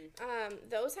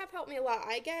 Those have helped me a lot.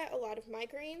 I get a lot of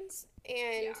migraines,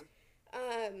 and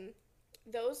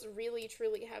those really,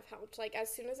 truly have helped. Like,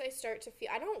 as soon as I start to feel...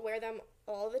 I don't wear them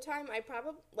all the time. I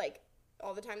probably... Like,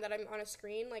 all the time that I'm on a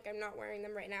screen. Like, I'm not wearing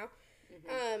them right now.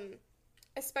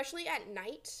 Especially at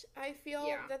night, I feel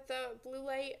that the blue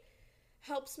light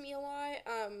helps me a lot.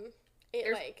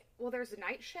 There's a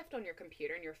night shift on your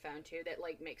computer and your phone too that,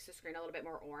 like, makes the screen a little bit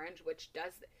more orange, which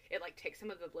does it, like, takes some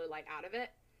of the blue light out of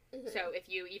it. So if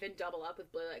you even double up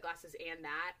with blue light glasses and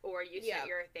that, or you set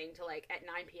your thing to, like, at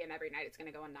 9 p.m. every night it's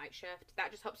going to go on night shift, that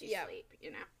just helps you sleep,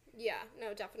 you know? Yeah,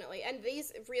 no, definitely. And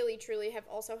these really, truly have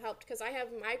also helped because I have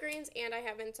migraines and I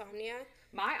have insomnia.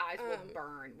 My eyes will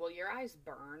burn. Will your eyes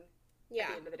burn at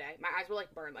the end of the day? My eyes will,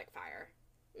 like, burn like fire.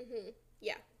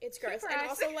 Yeah, it's gross. And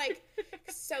also, like,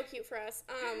 so cute for us.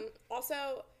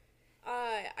 Also,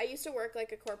 I used to work,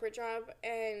 like, a corporate job,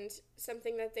 and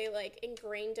something that they, like,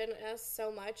 ingrained in us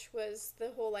so much was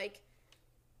the whole, like,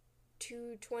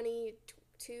 2:22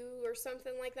 or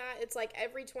something like that. It's, like,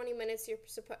 every 20 minutes you're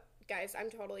supposed... Guys, I'm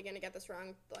totally gonna get this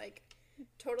wrong. Like,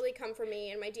 totally come for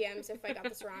me in my DMs if I got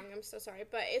this wrong. I'm so sorry.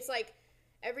 But it's, like,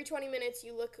 every 20 minutes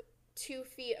you look 2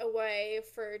 feet away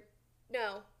for...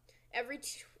 No. Every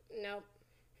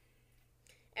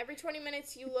 20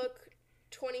 minutes you look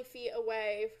 20 feet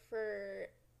away for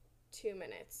 2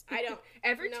 minutes. I don't...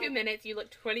 Every 2 minutes you look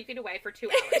 20 feet away for 2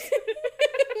 hours.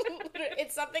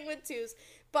 It's something with twos.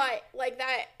 But, like,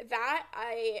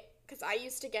 because I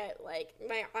used to get, like,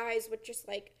 my eyes would just,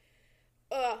 like,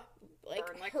 like,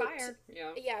 burn like hurt. Fire.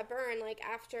 Yeah. Yeah, burn, like,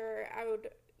 after I would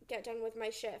get done with my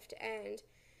shift. And,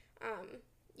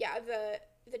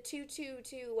 the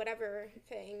 222 whatever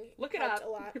thing. Look it up. A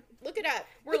lot. Look it up.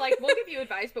 We're like, we'll give you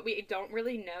advice, but we don't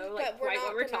really know, like, quite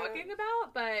what we're talking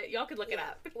about, but y'all could look it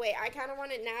up. Wait, I kind of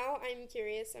want it now. I'm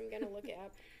curious. I'm going to look it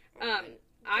up.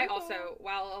 I also,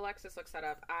 while Alexis looks that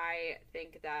up, I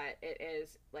think that it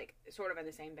is, like, sort of in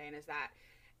the same vein as that.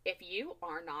 If you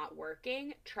are not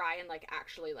working, try and, like,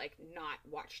 actually, like, not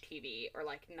watch TV or,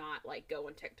 like, not, like, go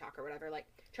on TikTok or whatever. Like,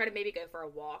 try to maybe go for a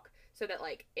walk so that,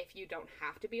 like, if you don't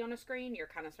have to be on a screen, you're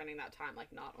kind of spending that time,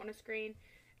 like, not on a screen.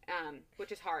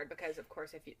 Which is hard because, of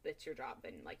course, if it's your job,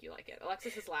 then, like, you like it.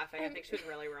 Alexis is laughing. I think she was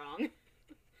really wrong.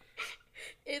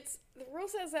 The rule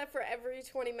says that for every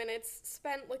 20 minutes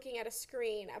spent looking at a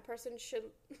screen, a person should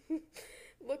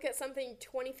look at something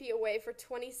 20 feet away for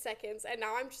 20 seconds, and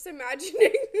now I'm just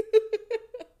imagining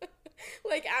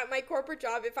like at my corporate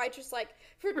job, if I just like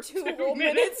for two 2 whole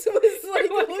minutes. minutes was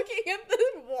like Like- looking at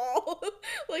the wall,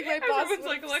 like my boss Everyone's would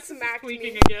like, Alexis is smack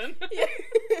tweaking me. again. Yeah.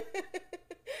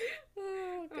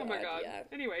 Oh, Oh my god. Yeah.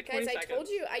 Anyway, 20 Guys, seconds.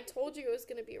 I told you it was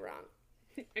gonna be wrong.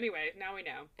 Anyway, now we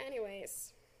know.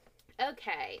 Anyways.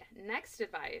 Okay, next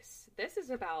advice. This is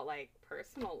about, like,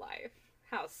 personal life.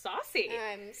 How saucy.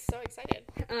 I'm so excited.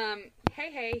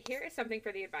 Hey, here is something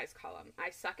for the advice column. I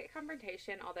suck at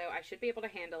confrontation, although I should be able to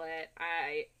handle it.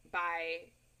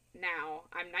 By now,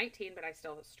 I'm 19, but I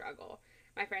still struggle.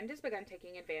 My friend has begun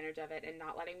taking advantage of it and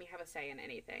not letting me have a say in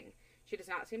anything. She does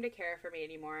not seem to care for me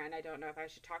anymore, and I don't know if I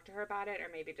should talk to her about it or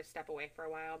maybe just step away for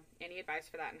a while. Any advice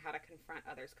for that and how to confront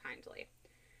others kindly?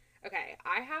 Okay,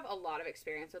 I have a lot of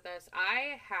experience with this.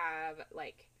 I have,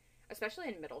 like, especially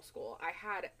in middle school, I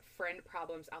had friend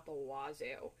problems out the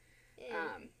wazoo.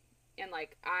 And,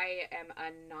 like, I am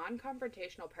a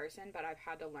non-confrontational person, but I've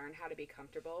had to learn how to be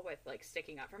comfortable with, like,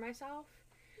 sticking up for myself.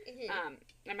 Mm-hmm.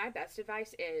 And my best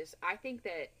advice is, I think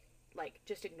that, like,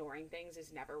 just ignoring things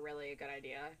is never really a good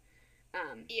idea.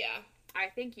 Yeah. I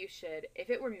think you should, if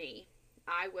it were me,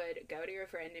 I would go to your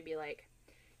friend and be like,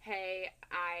 hey,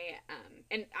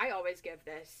 and I always give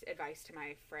this advice to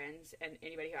my friends and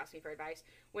anybody who asks me for advice.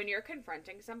 When you're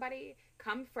confronting somebody,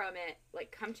 come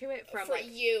to it from, for like,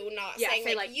 you, not yeah, saying,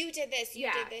 say, like, you did this,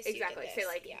 you did this, exactly. you did this. Say,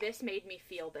 like, yeah. this made me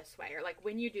feel this way, or, like,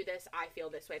 when you do this, I feel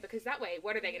this way. Because that way,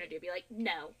 what are they going to do? Be like,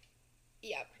 no.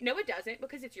 Yep. No, it doesn't,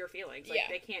 because it's your feelings. Like, Yeah,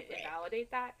 they can't right.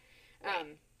 invalidate that.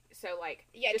 Right. So, like,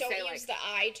 Yeah, just don't say, use like, the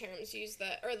I terms, use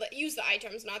the I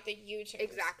terms, not the you terms.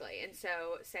 exactly. And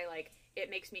so, say, like, it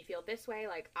makes me feel this way,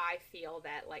 like, I feel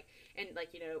that, like, and,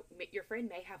 like, you know, your friend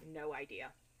may have no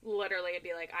idea. Literally, and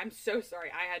be like, I'm so sorry,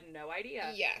 I had no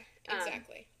idea. Yeah,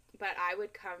 exactly. But I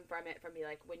would come from it from be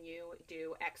like, when you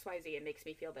do XYZ, it makes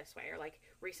me feel this way. Or, like,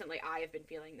 recently I have been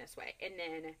feeling this way. And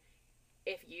then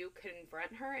if you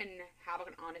confront her and have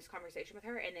an honest conversation with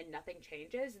her and then nothing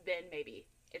changes, then maybe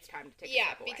it's time to take a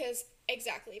step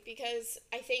away. Because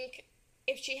I think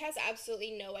if she has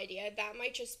absolutely no idea, that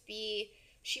might just be,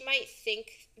 she might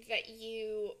think that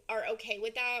you are okay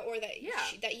with that, or that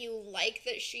that you like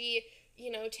that she,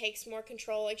 you know, takes more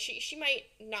control. Like, she might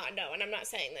not know, and I'm not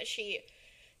saying that she,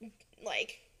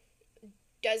 like,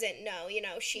 doesn't know, you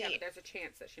know, she... Yeah, but there's a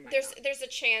chance that she might There's a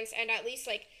chance, and at least,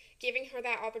 like, giving her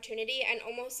that opportunity, and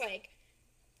almost, like,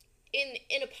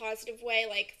 in a positive way,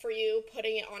 like, for you,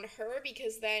 putting it on her,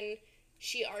 because then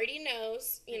she already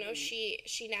knows, you know, she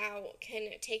now can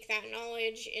take that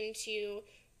knowledge into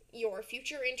your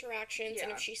future interactions,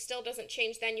 and if she still doesn't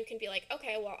change, then you can be like,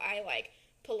 okay, well, I, like,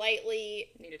 politely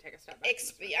need to take a step back.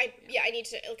 I need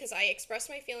to, because I express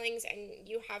my feelings, and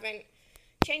you haven't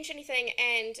changed anything.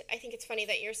 And I think it's funny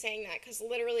that you're saying that, because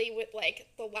literally with, like,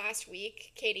 the last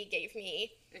week, Katie gave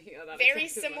me very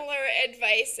similar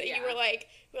advice. Yeah. You were like,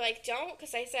 don't,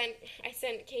 because I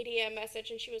sent Katie a message,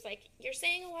 and she was like, you're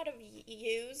saying a lot of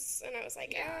yous, and I was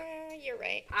like, you're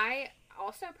right. I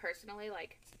also personally,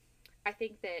 like, I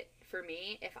think that for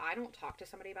me, if I don't talk to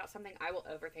somebody about something, I will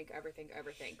overthink.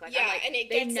 Like, yeah, I'm like, and it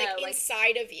they gets, know, like,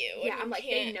 inside of you. Yeah, and I'm like, you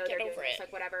they can't know they're get doing over this, it.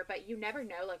 like, whatever, but you never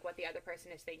know, like, what the other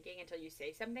person is thinking until you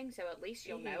say something, so at least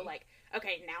you'll know, like,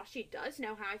 okay, now she does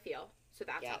know how I feel, so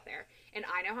that's out there, and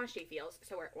I know how she feels,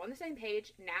 so we're on the same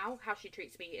page. Now how she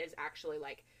treats me is actually,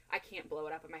 like, I can't blow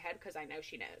it up in my head, because I know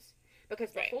she knows.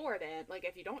 Because before then, like,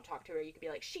 if you don't talk to her, you could be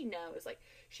like, she knows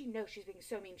she's being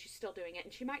so mean, she's still doing it,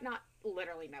 and she might not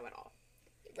literally know it all.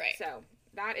 Right. So,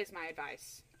 that is my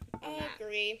advice on that.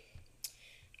 Agree.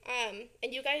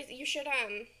 And you guys, you should,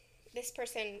 this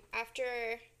person, after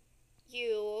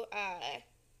you,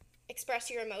 express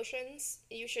your emotions,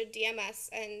 you should DM us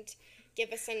and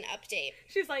give us an update.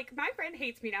 She's like, my friend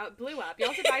hates me now, it blew up.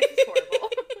 Y'all's advice is horrible.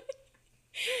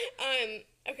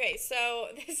 Okay, so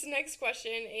this next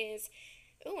question is,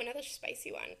 another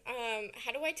spicy one.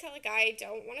 How do I tell a guy I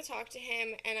don't want to talk to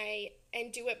him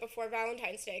and do it before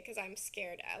Valentine's Day because I'm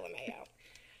scared, LMAO?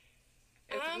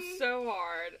 It's so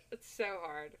hard. It's so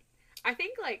hard. I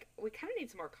think, like, we kind of need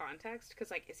some more context,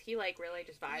 because, like, is he, like, really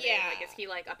just vibing? Yeah. Like, is he,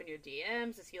 like, up in your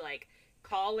DMs? Is he, like,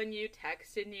 calling you,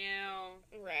 texting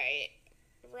you? Right.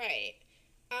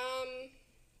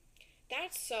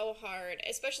 That's so hard,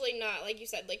 especially not, like you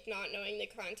said, like, not knowing the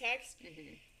context.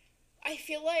 Mm-hmm. I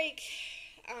feel like,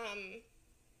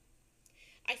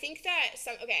 I think that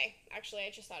actually,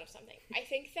 I just thought of something. I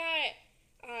think that,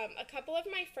 a couple of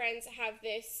my friends have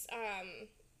this,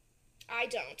 I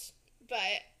don't,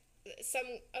 but some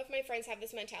of my friends have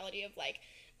this mentality of, like,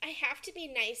 I have to be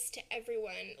nice to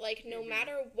everyone, like, no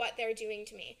matter what they're doing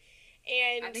to me.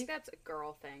 And I think that's a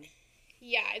girl thing.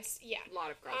 Yeah, A lot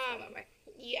of girls feel that way.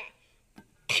 Yeah.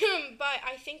 But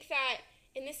I think that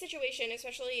in this situation,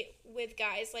 especially with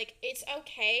guys, like, it's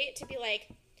okay to be like,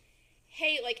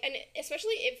 hey, like, and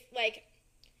especially if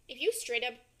you straight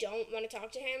up don't want to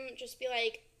talk to him, just be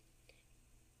like,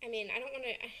 I mean, I don't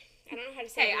know how to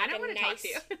say Hey, it. I don't want to talk to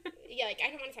you. Yeah, like, I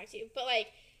don't want to talk to you. But, like,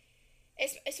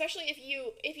 especially if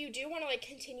you do want to, like,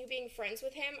 continue being friends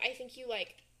with him, I think you,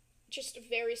 like, just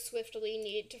very swiftly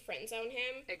need to friend zone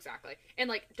him. Exactly. And,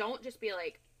 like, don't just be,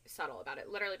 like, subtle about it.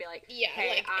 Literally be like, Yeah, hey,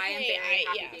 like, I am very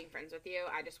happy yeah. being friends with you.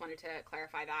 I just wanted to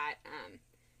clarify that.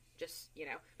 Just, you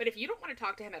know. But if you don't want to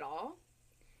talk to him at all,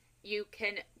 you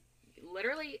can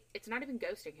literally, it's not even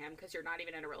ghosting him because you're not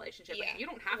even in a relationship. Yeah, Like, you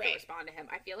don't have to respond to him.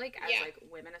 I feel like as, Yeah. like,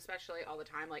 women especially all the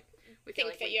time, like, we feel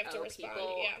Think like that we you have to owe respond,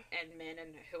 people yeah. and men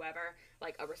and whoever,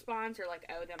 like, a response or, like,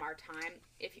 owe them our time.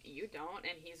 If you don't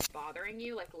and he's bothering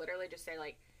you, like, literally just say,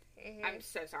 like, Mhm. I'm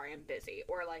so sorry, I'm busy.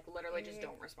 Or, like, literally just Mhm.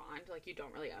 don't respond. Like, you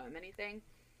don't really owe him anything.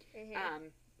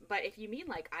 Mhm. But if you mean,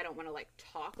 like, I don't want to, like,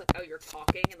 talk, like, oh, you're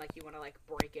talking and, like, you want to, like,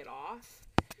 break it off,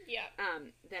 Yeah.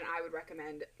 then I would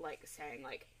recommend, like, saying,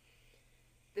 like,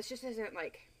 this just isn't,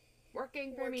 like,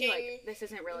 working for me. Like, this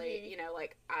isn't really, Mhm. you know,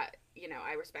 like,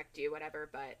 I respect you, whatever,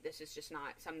 but this is just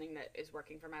not something that is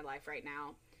working for my life right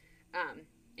now.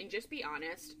 And just be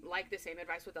honest. Like, the same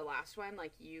advice with the last one,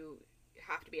 like, you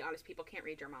have to be honest. People can't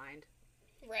read your mind.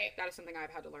 Right. That is something I've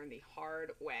had to learn the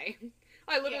hard way.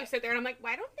 I literally Yeah. sit there and I'm like,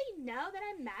 why don't they know that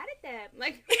I'm mad at them?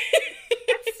 Like,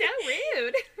 that's so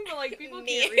rude. But, like, people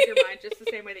Me. can't read your mind just the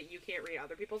same way that you can't read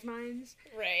other people's minds.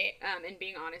 Right. And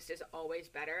being honest is always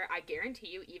better. I guarantee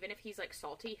you, even if he's, like,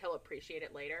 salty, he'll appreciate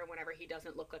it later whenever he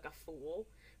doesn't look like a fool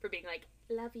for being like,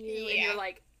 love you. And Yeah. you're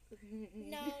like,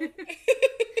 No.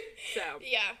 So,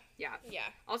 Yeah. yeah.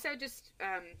 Yeah. Also, just,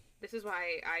 this is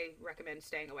why I recommend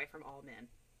staying away from all men.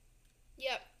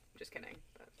 Yep. Just kidding.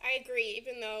 But. I agree,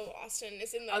 even though Austin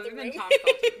is in the Other other than room. Tom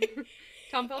Felton.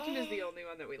 Tom Felton is the only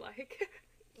one that we like.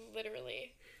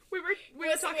 Literally. We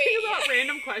were talking about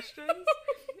random questions,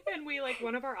 and we, like,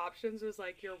 one of our options was,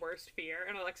 like, your worst fear,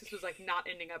 and Alexis was, like, not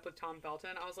ending up with Tom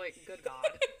Felton. I was like, good God.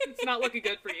 It's not looking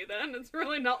good for you then. It's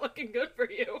really not looking good for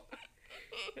you.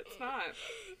 It's not.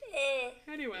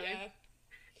 Anyway. Yeah.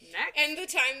 Next. And the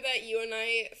time that you and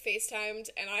I FaceTimed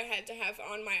and I had to have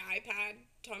on my iPad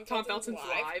Tom Felton's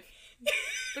live.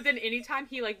 But then anytime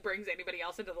he, like, brings anybody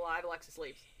else into the live, Alexis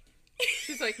leaves.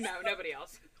 She's like, no, nobody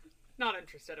else. Not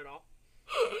interested at all.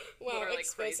 Wow, Literally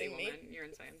crazy exposing me. woman. You're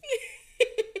insane.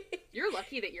 You're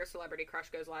lucky that your celebrity crush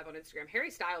goes live on Instagram. Harry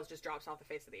Styles just drops off the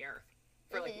face of the earth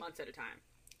for, like, months at a time.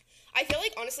 I feel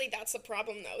like, honestly, that's the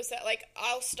problem, though, is that, like,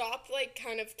 I'll stop, like,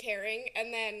 kind of caring,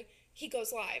 and then he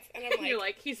goes live, and I'm like... You're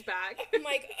like, he's back. I'm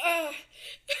like, ugh.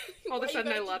 All of a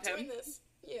sudden, I love him. This?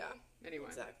 Yeah. Anyway.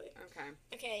 Exactly. Okay.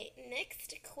 Okay,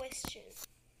 next question.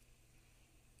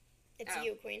 It's Oh.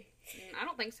 you, Queen. I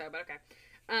don't think so, but okay.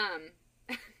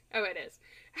 Oh, it is.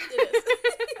 It is.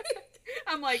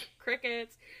 I'm like,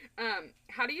 crickets.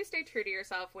 How do you stay true to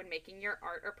yourself when making your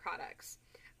art or products?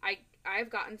 I've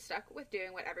gotten stuck with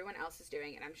doing what everyone else is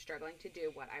doing, and I'm struggling to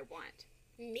do what I want.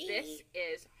 Me? This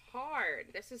is hard.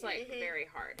 This is, like, very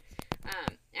hard.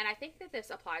 And I think that this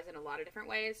applies in a lot of different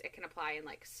ways. It can apply in,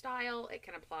 like, style. It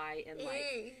can apply in,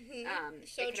 like,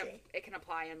 so true. It can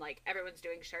apply in, like, everyone's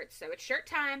doing shirts, so it's shirt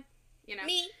time, you know?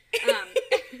 Me.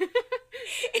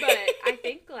 But I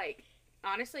think, like,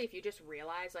 honestly, if you just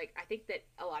realize, like, I think that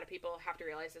a lot of people have to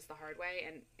realize this the hard way,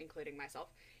 and including myself.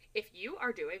 If you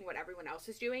are doing what everyone else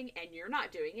is doing, and you're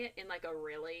not doing it in, like, a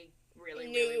really new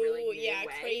way,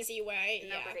 crazy way.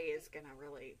 nobody is gonna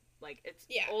really, like, it's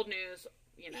Yeah. old news,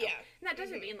 you know. Yeah. And that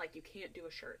doesn't mean, like, you can't do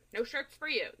a shirt. No shirts for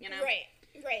you, you know.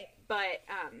 Right. But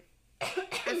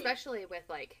especially with,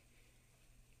 like,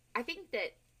 I think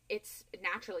that it's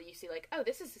naturally you see, like, oh,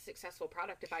 this is a successful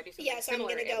product. If I do something Yeah, so I'm similar,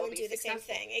 gonna it go will and be do the same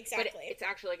successful. thing. Exactly. But it's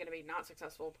actually going to be not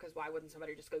successful because why wouldn't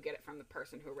somebody just go get it from the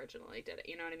person who originally did it?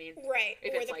 You know what I mean? Right.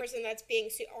 If Or it's the like- person that's being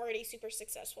already super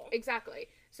successful. Exactly.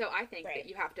 So I think Right. that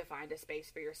you have to find a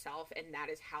space for yourself, and that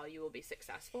is how you will be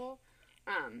successful.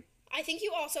 I think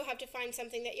you also have to find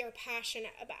something that you're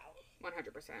passionate about.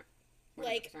 100%.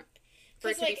 Like,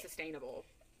 for it to like- be sustainable.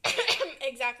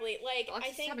 Exactly. Like,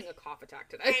 Alexis I think... is having a cough attack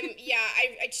today.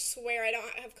 I swear I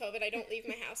don't have COVID. I don't leave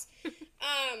my house.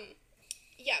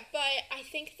 Yeah, but I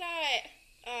think that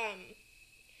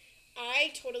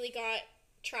I totally got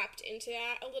trapped into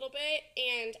that a little bit,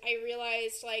 and I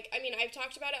realized, like, I mean, I've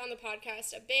talked about it on the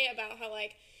podcast a bit about how,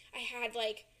 like, I had,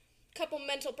 like, a couple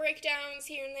mental breakdowns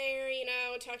here and there, you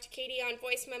know, talked to Katie on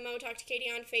voice memo, talked to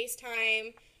Katie on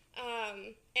FaceTime,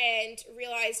 and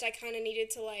realized I kind of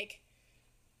needed to, like,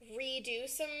 redo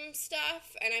some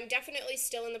stuff, and I'm definitely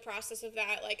still in the process of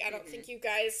that. Like, I don't think you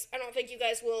guys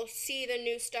will see the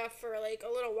new stuff for, like,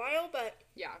 a little while, but...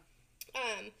 Yeah.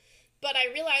 But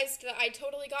I realized that I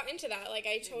totally got into that. Like,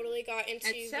 I totally got into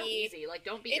it's so easy. Like,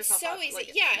 don't beat yourself up. It's so easy. Like,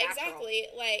 it's yeah, natural. exactly.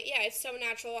 Like, yeah, it's so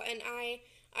natural. And I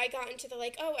got into the,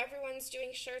 like, oh, everyone's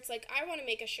doing shirts. Like, I want to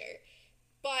make a shirt.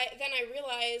 But then I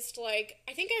realized, like,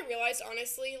 I think I realized,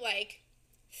 honestly, like,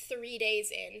 3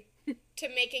 days in to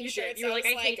making shirts. You were like,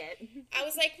 I hate it. I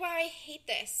was like, wow, I hate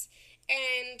this.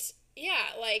 And...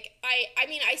 yeah, like, I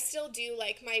mean, I still do,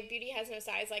 like, my Beauty Has No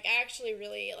Size, like, I actually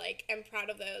really, like, am proud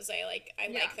of those. I like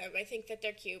them. I think that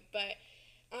they're cute, but,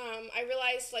 I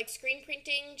realized, like, screen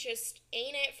printing just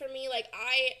ain't it for me. Like,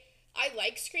 I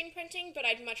like screen printing, but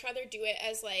I'd much rather do it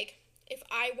as, like, if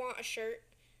I want a shirt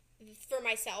for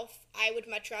myself, I would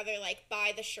much rather, like,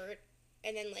 buy the shirt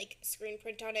and then, like, screen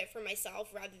print on it for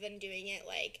myself rather than doing it,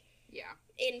 like... yeah.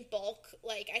 in bulk.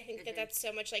 Like, I think that that's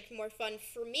so much, like, more fun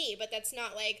for me, but that's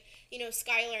not, like, you know,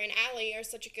 Skylar and Allie are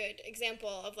such a good example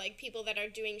of, like, people that are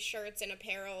doing shirts and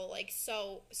apparel, like,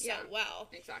 so well.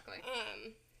 Exactly.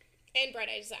 And Bright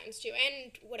Eye Designs, too,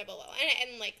 and whatever,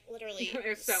 and like, literally,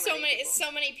 There's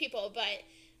so many people, but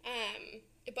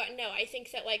no, I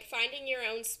think that, like, finding your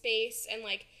own space and,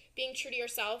 like, being true to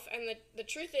yourself, and the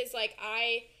truth is, like,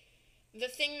 the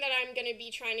thing that I'm going to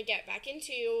be trying to get back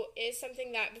into is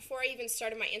something that before I even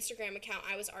started my Instagram account,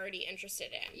 I was already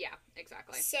interested in. Yeah,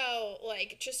 exactly. So,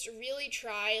 like, just really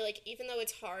try, like, even though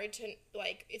it's hard to,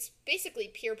 like, it's basically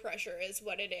peer pressure is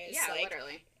what it is. Yeah, like,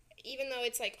 literally. Even though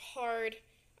it's, like, hard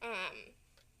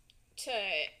to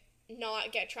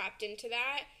not get trapped into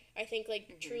that, I think,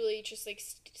 like, truly just, like,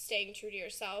 staying true to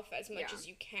yourself as much as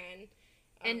you can.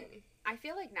 And I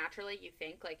feel like naturally you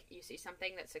think, like, you see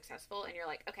something that's successful and you're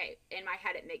like, okay, in my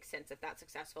head it makes sense if that's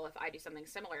successful. If I do something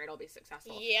similar, it'll be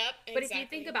successful. Yep, exactly. But if you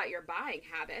think about your buying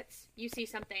habits, you see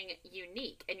something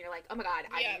unique and you're like, oh my God,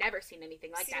 I've never seen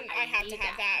anything like that. I have to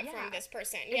have that from this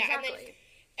person. Yeah, exactly.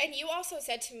 And you also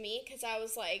said to me, because I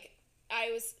was like,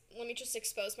 let me just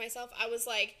expose myself. I was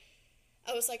like,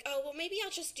 oh, well, maybe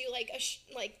I'll just do, like,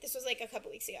 this was, like, a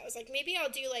couple weeks ago. I was like, maybe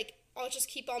I'll just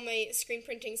keep all my screen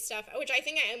printing stuff, which I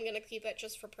think I am going to keep it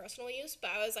just for personal use,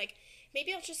 but I was like,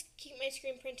 maybe I'll just keep my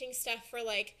screen printing stuff for,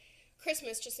 like,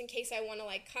 Christmas, just in case I want to,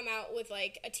 like, come out with,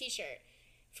 like, a t-shirt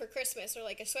for Christmas or,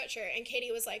 like, a sweatshirt. And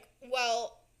Katie was like,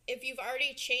 well, if you've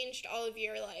already changed all of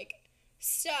your, like,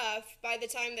 stuff by the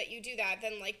time that you do that,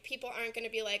 then, like, people aren't going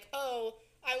to be like, oh,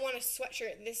 I want a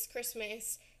sweatshirt this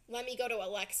Christmas, let me go to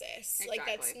Alexis. Exactly. Like,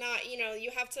 that's not, you know, you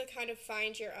have to kind of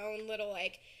find your own little,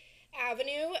 like,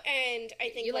 avenue, and I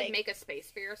think, you, like, make a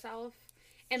space for yourself.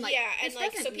 And, like, yeah, and,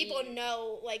 like, so people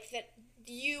know, like, that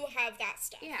you have that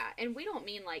stuff. Yeah, and we don't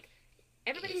mean, like,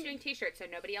 everybody's doing t-shirts so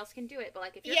nobody else can do it, but,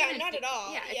 like, if you're not at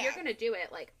all. Yeah, if you're gonna do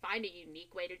it, like, find a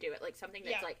unique way to do it, like, something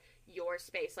that's, like, your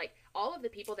space. Like, all of the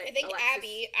people that I think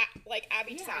Abby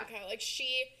Tasanka, like,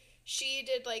 she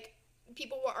did, like,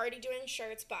 people were already doing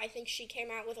shirts, but I think she came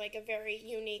out with, like, a very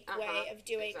unique way of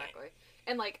doing it.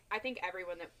 And, like, I think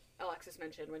everyone that Alexis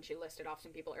mentioned when she listed off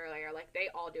some people earlier, like, they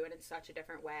all do it in such a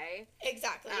different way.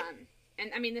 Exactly.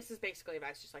 And, I mean, this is basically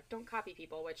advice, just, like, don't copy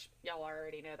people, which y'all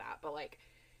already know that, but, like,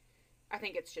 I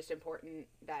think it's just important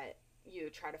that you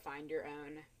try to find your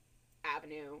own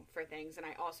avenue for things. And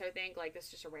I also think, like, this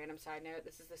is just a random side note,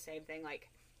 this is the same thing, like,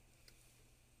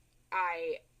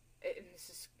 this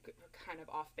is kind of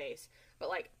off base, but,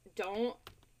 like,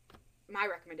 my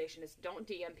recommendation is don't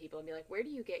DM people and be like, where do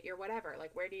you get your whatever?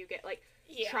 Like, where do you get, like,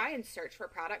 try and search for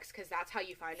products, because that's how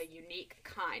you find a unique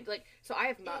kind. Like, so I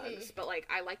have mugs, but, like,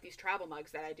 I like these travel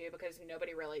mugs that I do because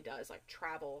nobody really does, like,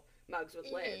 travel mugs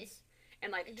with lids.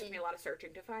 And, like, it took me a lot of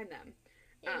searching to find them.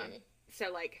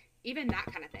 So, like, even that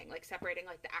kind of thing, like, separating,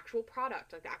 like, the actual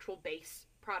product, like, the actual base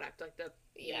product, like, the,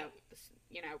 you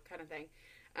know, kind of thing.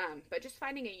 But just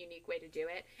finding a unique way to do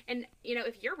it. And, you know,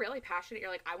 if you're really passionate,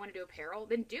 you're like, I want to do apparel,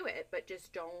 then do it, but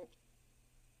just don't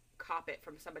cop it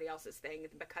from somebody else's thing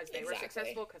because they were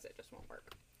successful, because it just won't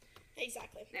work.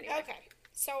 Exactly. Anyway. Okay.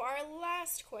 So our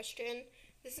last question,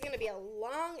 this is going to be a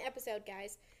long episode,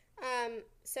 guys.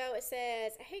 So it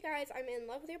says, hey guys, I'm in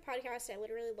love with your podcast. I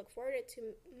literally look forward to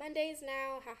Mondays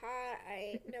now. Haha.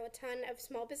 I know a ton of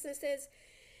small businesses,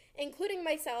 including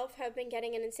myself, have been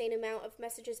getting an insane amount of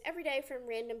messages every day from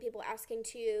random people asking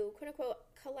to, quote-unquote,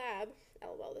 collab.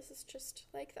 LOL, this is just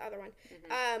like the other one.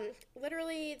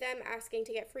 Literally them asking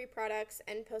to get free products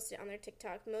and post it on their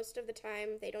TikTok. Most of the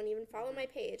time, they don't even follow my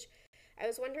page. I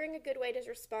was wondering a good way to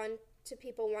respond to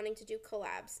people wanting to do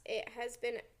collabs. It has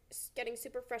been getting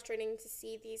super frustrating to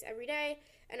see these every day,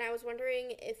 and I was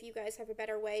wondering if you guys have a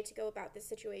better way to go about this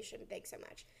situation. Thanks so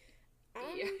much.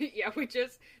 Yeah,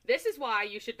 this is why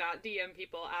you should not DM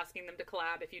people asking them to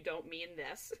collab if you don't mean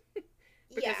this.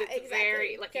 Because it's exactly.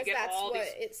 very, like, you get all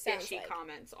these fishy like.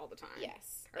 comments all the time.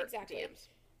 Yes, or exactly. DMs.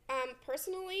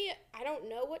 Personally, I don't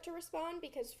know what to respond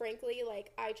because, frankly,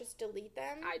 like, I just delete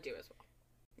them. I do as well.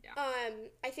 Yeah.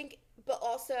 I think, but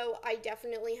also, I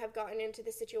definitely have gotten into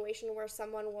the situation where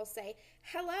someone will say,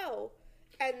 hello,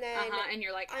 and then and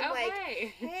you're like, I'm oh, like,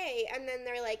 hey, and then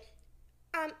they're like,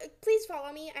 please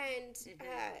follow me and,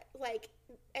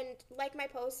 like my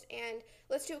post and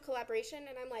let's do a collaboration,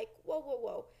 and I'm like,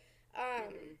 whoa.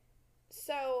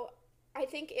 So, I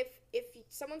think if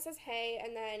someone says hey,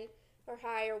 and then, or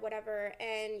hi, or whatever,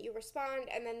 and you respond,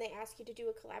 and then they ask you to do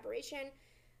a collaboration,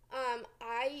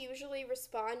 I usually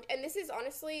respond, and this is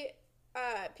honestly,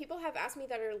 people have asked me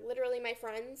that are literally my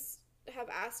friends have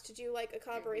asked to do, like, a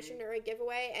collaboration or a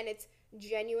giveaway, and it's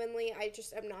genuinely, I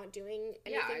just am not doing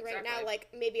anything right now. Like,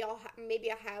 maybe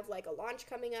I have, like, a launch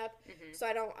coming up, so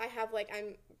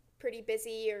I'm pretty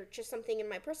busy, or just something in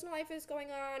my personal life is going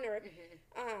on, or,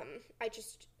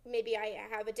 maybe I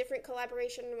have a different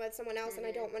collaboration with someone else, and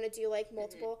I don't want to do, like,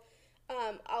 multiple.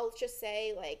 I'll just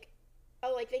say, like,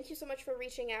 oh, like, thank you so much for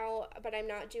reaching out, but I'm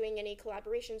not doing any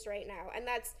collaborations right now. And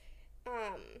that's,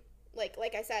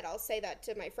 like I said, I'll say that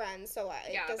to my friends, so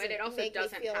but it also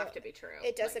doesn't have to be true.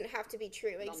 It doesn't have to be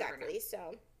true, exactly.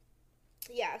 So,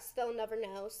 yes, they'll never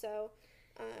know, so...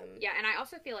 yeah, and I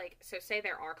also feel like, so say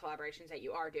there are collaborations that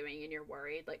you are doing and you're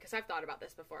worried, like, because I've thought about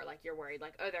this before, like, you're worried,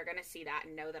 like, oh, they're going to see that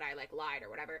and know that I, like, lied or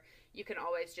whatever. You can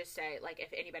always just say, like,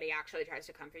 if anybody actually tries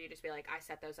to come for you, just be like, I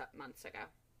set those up months ago.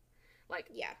 Like,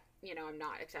 yeah, you know, I'm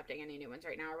not accepting any new ones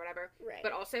right now or whatever. Right.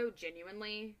 But also,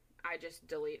 genuinely, I just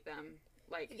delete them.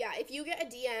 Like, yeah, if you get a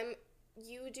DM,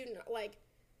 you do not, like,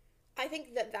 I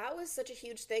think that was such a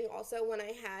huge thing also when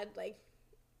I had, like,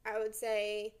 I would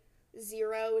say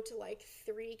 0 to, like,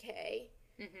 3K.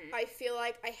 I feel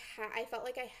like I felt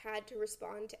like I had to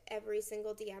respond to every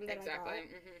single DM that I got.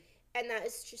 And that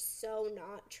is just so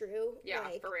not true. Yeah,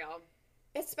 like, for real.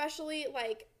 Especially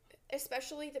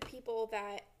the people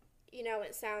that, you know,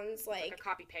 it sounds like a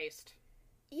copy paste.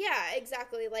 Yeah,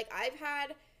 exactly. Like, I've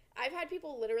had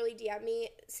people literally DM me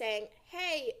saying,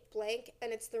 hey, blank,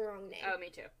 and it's the wrong name. Oh, me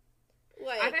too.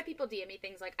 Like, I've had people DM me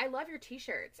things like, I love your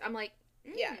t-shirts. I'm like,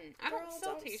 yeah, I don't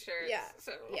sell t-shirts. Yeah,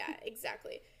 so. Yeah,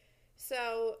 exactly.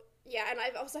 So, yeah, and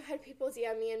I've also had people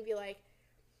DM me and be like,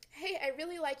 hey, I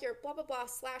really like your blah, blah, blah,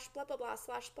 / blah, blah, blah, /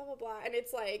 blah, blah, blah, and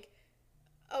it's like,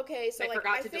 okay, so, I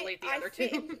forgot to delete the other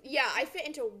two. I fit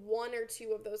into 1 or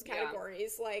 2 of those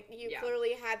categories. Yeah. Like, you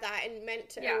clearly had that and meant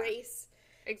to erase.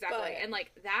 Exactly. But, and,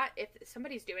 like, that, if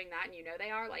somebody's doing that and you know they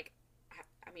are, like,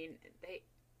 I mean,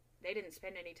 they didn't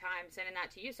spend any time sending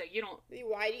that to you, so you don't...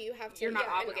 Why do you have to... You're not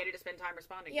obligated to spend time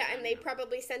responding to them. And they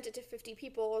probably sent it to 50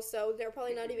 people, so they're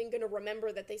probably not even going to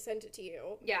remember that they sent it to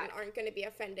you. Yeah. And aren't going to be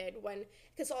offended when...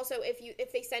 Because also,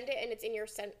 if they send it and it's in your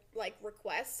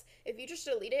requests, if you just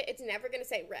delete it, it's never going to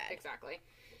say read. Exactly.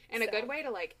 And a good way to,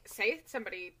 like, say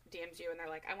somebody DMs you and they're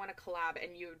like, I want to collab,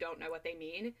 and you don't know what they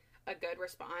mean, a good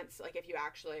response, like, if you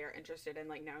actually are interested in,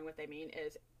 like, knowing what they mean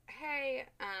is, hey,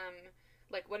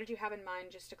 like, what did you have in mind,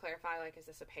 just to clarify, like, is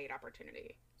this a paid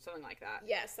opportunity? Something like that.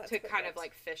 Yes, that's to perfect. kind of,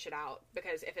 like, fish it out.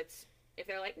 Because if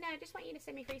they're like, no, I just want you to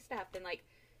send me free stuff, then, like,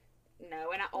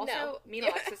 no. And me and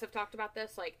Alexis have talked about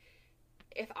this, like,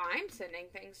 if I'm sending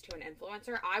things to an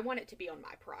influencer, I want it to be on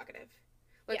my prerogative.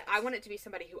 Like, yes. I want it to be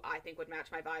somebody who I think would match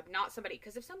my vibe, not somebody,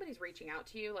 because if somebody's reaching out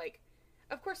to you, like,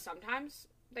 of course, sometimes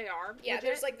they are. Yeah, legit.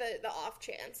 There's, like, the off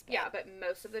chance. But... Yeah, but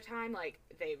most of the time, like,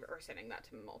 they are sending that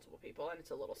to multiple people, and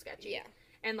it's a little sketchy. Yeah.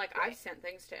 And, like, right. I've sent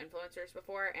things to influencers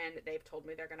before, and they've told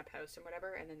me they're going to post and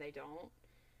whatever, and then they don't.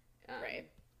 Right.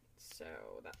 So,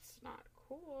 that's not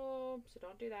cool. So,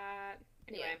 don't do that.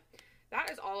 Anyway, that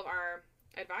is all of our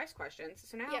advice questions.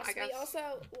 So, now, I guess...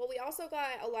 we also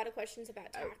got a lot of questions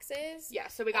about taxes. Yeah,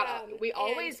 so we got... we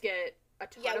always get... a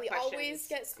ton of questions. Yeah, we always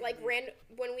get, like,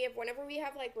 whenever we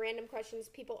have, like, random questions,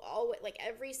 people always, like,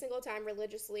 every single time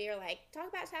religiously are like, talk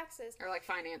about taxes. Or, like,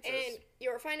 finances. And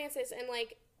your finances, and,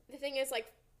 like, the thing is, like,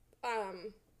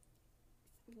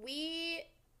 we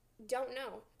don't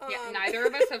know. Yeah, neither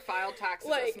of us have filed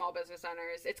taxes as small business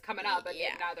owners. It's coming up, but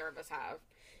neither of us have.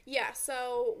 Yeah,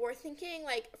 so we're thinking,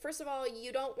 like, first of all,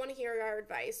 you don't want to hear our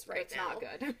advice now. It's not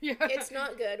good. Yeah. It's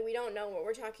not good. We don't know what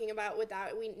we're talking about with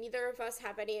that. Neither of us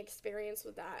have any experience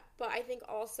with that. But I think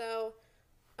also,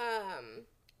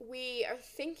 we are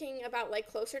thinking about, like,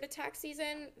 closer to tax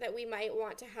season that we might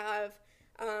want to have,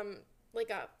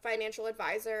 like, a financial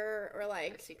advisor or,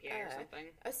 like... A CPA or something.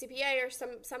 A CPA or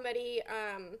somebody,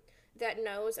 that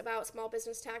knows about small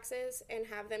business taxes and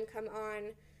have them come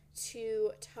on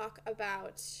to talk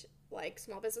about like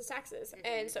small business taxes.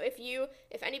 And so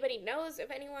if anybody knows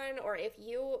of anyone, or if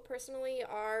you personally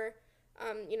are,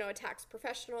 a tax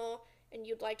professional and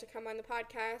you'd like to come on the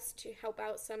podcast to help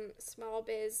out some small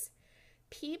biz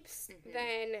peeps,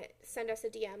 then send us a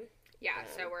DM. Yeah,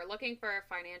 so we're looking for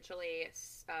financially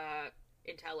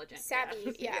intelligent,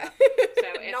 savvy, yeah. So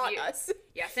if not us.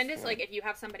 Yeah, send us, like, if you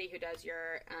have somebody who does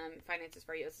your finances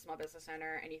for you as a small business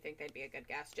owner and you think they'd be a good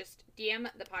guest, just DM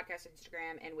the podcast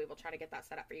Instagram and we will try to get that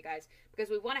set up for you guys, because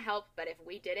we want to help, but if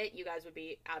we did it, you guys would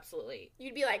be absolutely,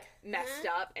 you'd be like messed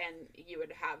up, and you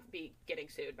would be getting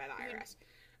sued by the IRS.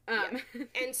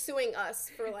 And suing us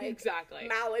for like exactly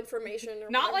malinformation, or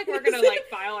not like we're gonna like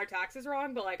file our taxes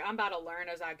wrong, but like I'm about to learn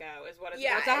as I go is what it's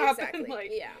about to happen. Exactly.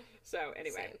 Like, yeah. So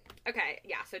anyway, okay,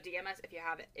 yeah. So DM us if you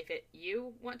have it,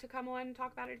 you want to come on and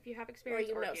talk about it, if you have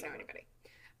experience, or if you know anybody.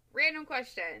 Random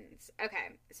questions. Okay,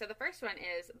 so the first one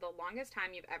is the longest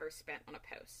time you've ever spent on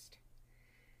a post.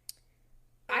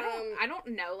 I don't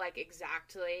know like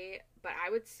exactly, but I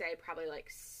would say probably like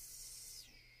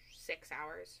 6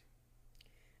 hours.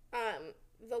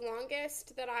 The longest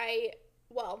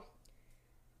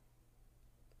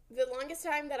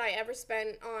time that I ever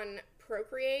spent on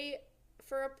Procreate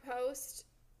for a post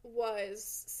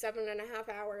was 7.5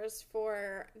 hours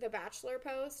for the Bachelor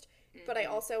post, but I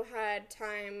also had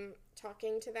time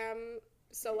talking to them,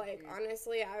 so like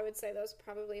honestly I would say those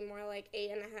probably more like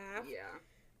 8.5.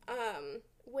 Yeah.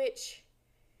 Which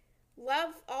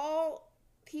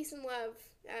peace and love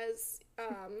as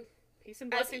peace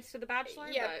and blessings to the Bachelor.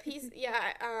 Yeah, but... peace.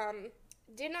 Yeah,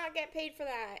 did not get paid for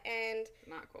that, and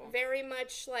not cool. Very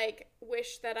much like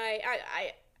wish that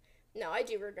I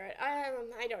do regret.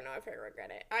 I don't know if I regret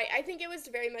it. I think it was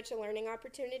very much a learning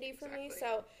opportunity for me,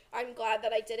 so I'm glad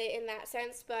that I did it in that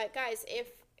sense. But guys, if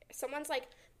someone's like,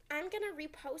 I'm gonna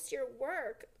repost your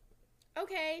work,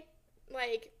 okay,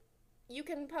 like you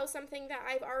can post something that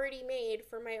I've already made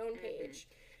for my own page.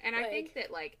 And I think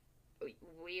that like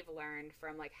we've learned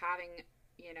from like having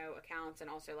accounts and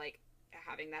also like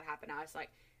having that happen to us, like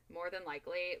more than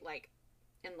likely, like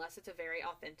unless it's a very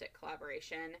authentic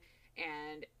collaboration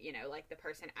and like the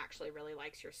person actually really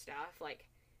likes your stuff, like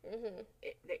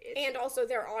and also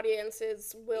their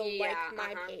audiences will like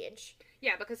my page.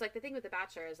 Yeah, because like the thing with The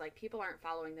Bachelor is like people aren't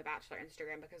following The Bachelor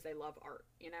Instagram because they love art,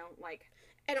 like.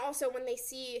 And also when they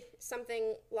see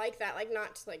something like that, like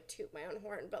not to like toot my own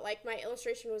horn, but like my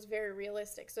illustration was very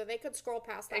realistic, so they could scroll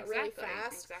past that really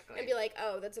fast and be like,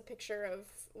 oh, that's a picture of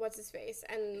what's his face,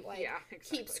 and like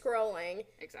keep scrolling.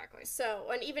 Exactly.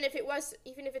 So, and even if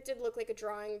it did look like a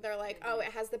drawing, they're like, oh,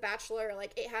 it has The Bachelor,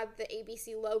 like it had the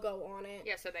ABC logo on it.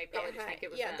 Yeah, so they probably just think it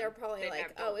was them. They're probably They'd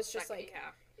like, oh, it's just like,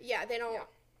 they don't,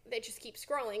 they just keep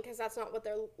scrolling because that's not what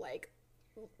they're like.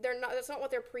 That's not what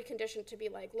they're preconditioned to be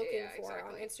like looking for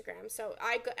on Instagram. So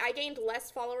I gained less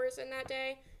followers in that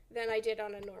day than I did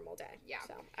on a normal day. Yeah.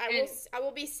 So I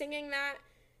will be singing that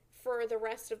for the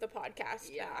rest of the podcast.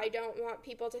 Yeah. I don't want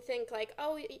people to think like,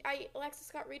 oh, Alexis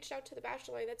got reached out to The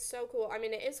Bachelor. That's so cool. I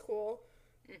mean, it is cool,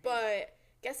 but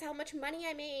guess how much money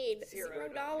I made? $0.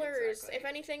 Exactly. If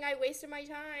anything, I wasted my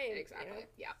time. Exactly.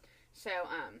 Yeah. So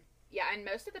and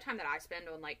most of the time that I spend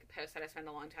on like posts that I spend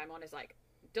a long time on is like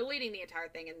deleting the entire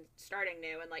thing and starting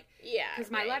new, and like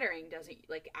because my lettering doesn't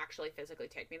like actually physically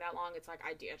take me that long. It's like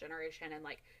idea generation and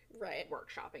like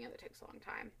workshopping, and it takes a long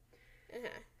time.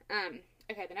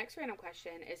 Okay, the next random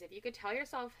question is, if you could tell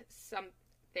yourself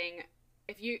something,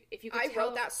 if you could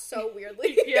wrote that so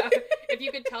weirdly. Yeah, if you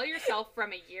could tell yourself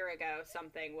from a year ago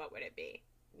something, what would it be?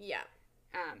 Yeah.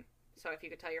 So if you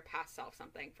could tell your past self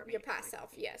something from your past self,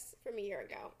 yes, from a year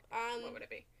ago, what would it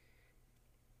be?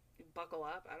 Buckle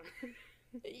up. I don't know.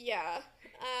 Yeah.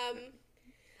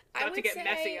 I would to get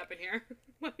messy up in here.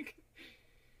 Like.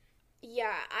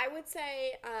 Yeah, I would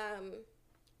say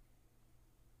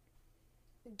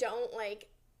don't like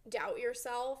doubt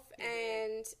yourself,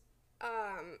 and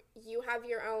you have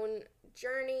your own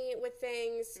journey with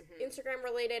things, Instagram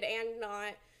related and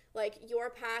not. Like your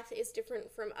path is different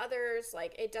from others.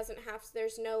 Like it doesn't have.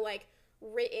 There's no like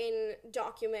written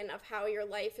document of how your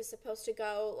life is supposed to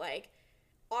go. Like.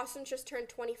 Austin just turned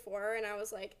 24, and I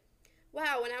was like,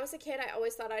 wow, when I was a kid, I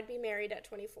always thought I'd be married at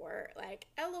 24. Like,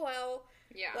 LOL.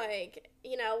 Yeah. Like,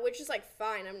 which is, like,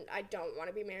 fine. I don't want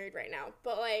to be married right now.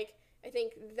 But, like, I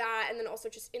think that, and then also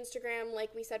just Instagram,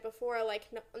 like we said before, like,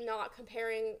 not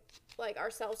comparing, like,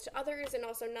 ourselves to others, and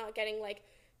also not getting, like,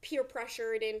 peer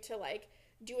pressured into, like,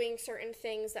 doing certain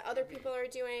things that other people are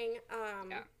doing.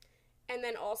 And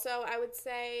then also, I would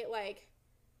say, like,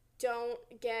 don't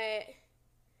get...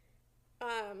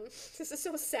 this is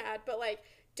so sad, but, like,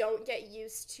 don't get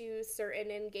used to certain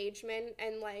engagement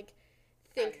and, like,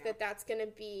 think that that's gonna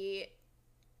be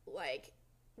like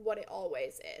what it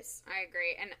always is. I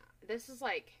agree. And this is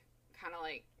like kind of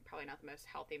like probably not the most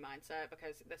healthy mindset,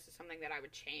 because this is something that I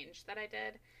would change that I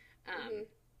did.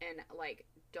 And like,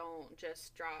 don't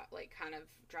just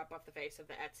drop off the face of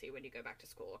the Etsy when you go back to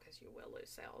school, because you will lose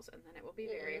sales and then it will be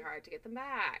very hard to get them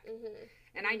back.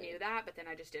 And I knew that, but then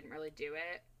I just didn't really do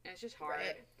it. And it's just hard.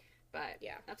 Right. But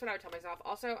yeah, that's what I would tell myself.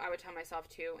 Also, I would tell myself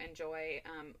to enjoy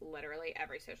literally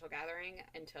every social gathering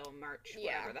until March,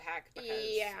 whatever the heck,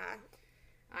 because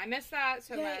I miss that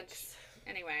so much.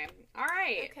 Anyway, all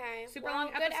right. Okay. Super long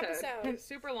episode.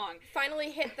 Super long. Finally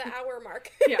hit the hour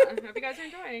mark. Yeah. Hope you guys are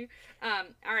enjoying.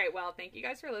 All right. Well, thank you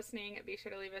guys for listening. Be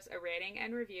sure to leave us a rating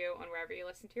and review on wherever you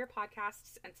listen to your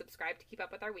podcasts, and subscribe to keep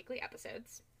up with our weekly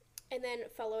episodes. And then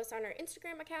follow us on our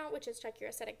Instagram account, which is Check Your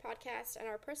Aesthetic Podcast, and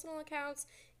our personal accounts,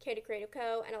 Katie Creative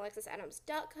Co. and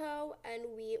AlexisAdams.co. And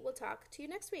we will talk to you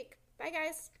next week. Bye,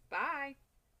 guys. Bye.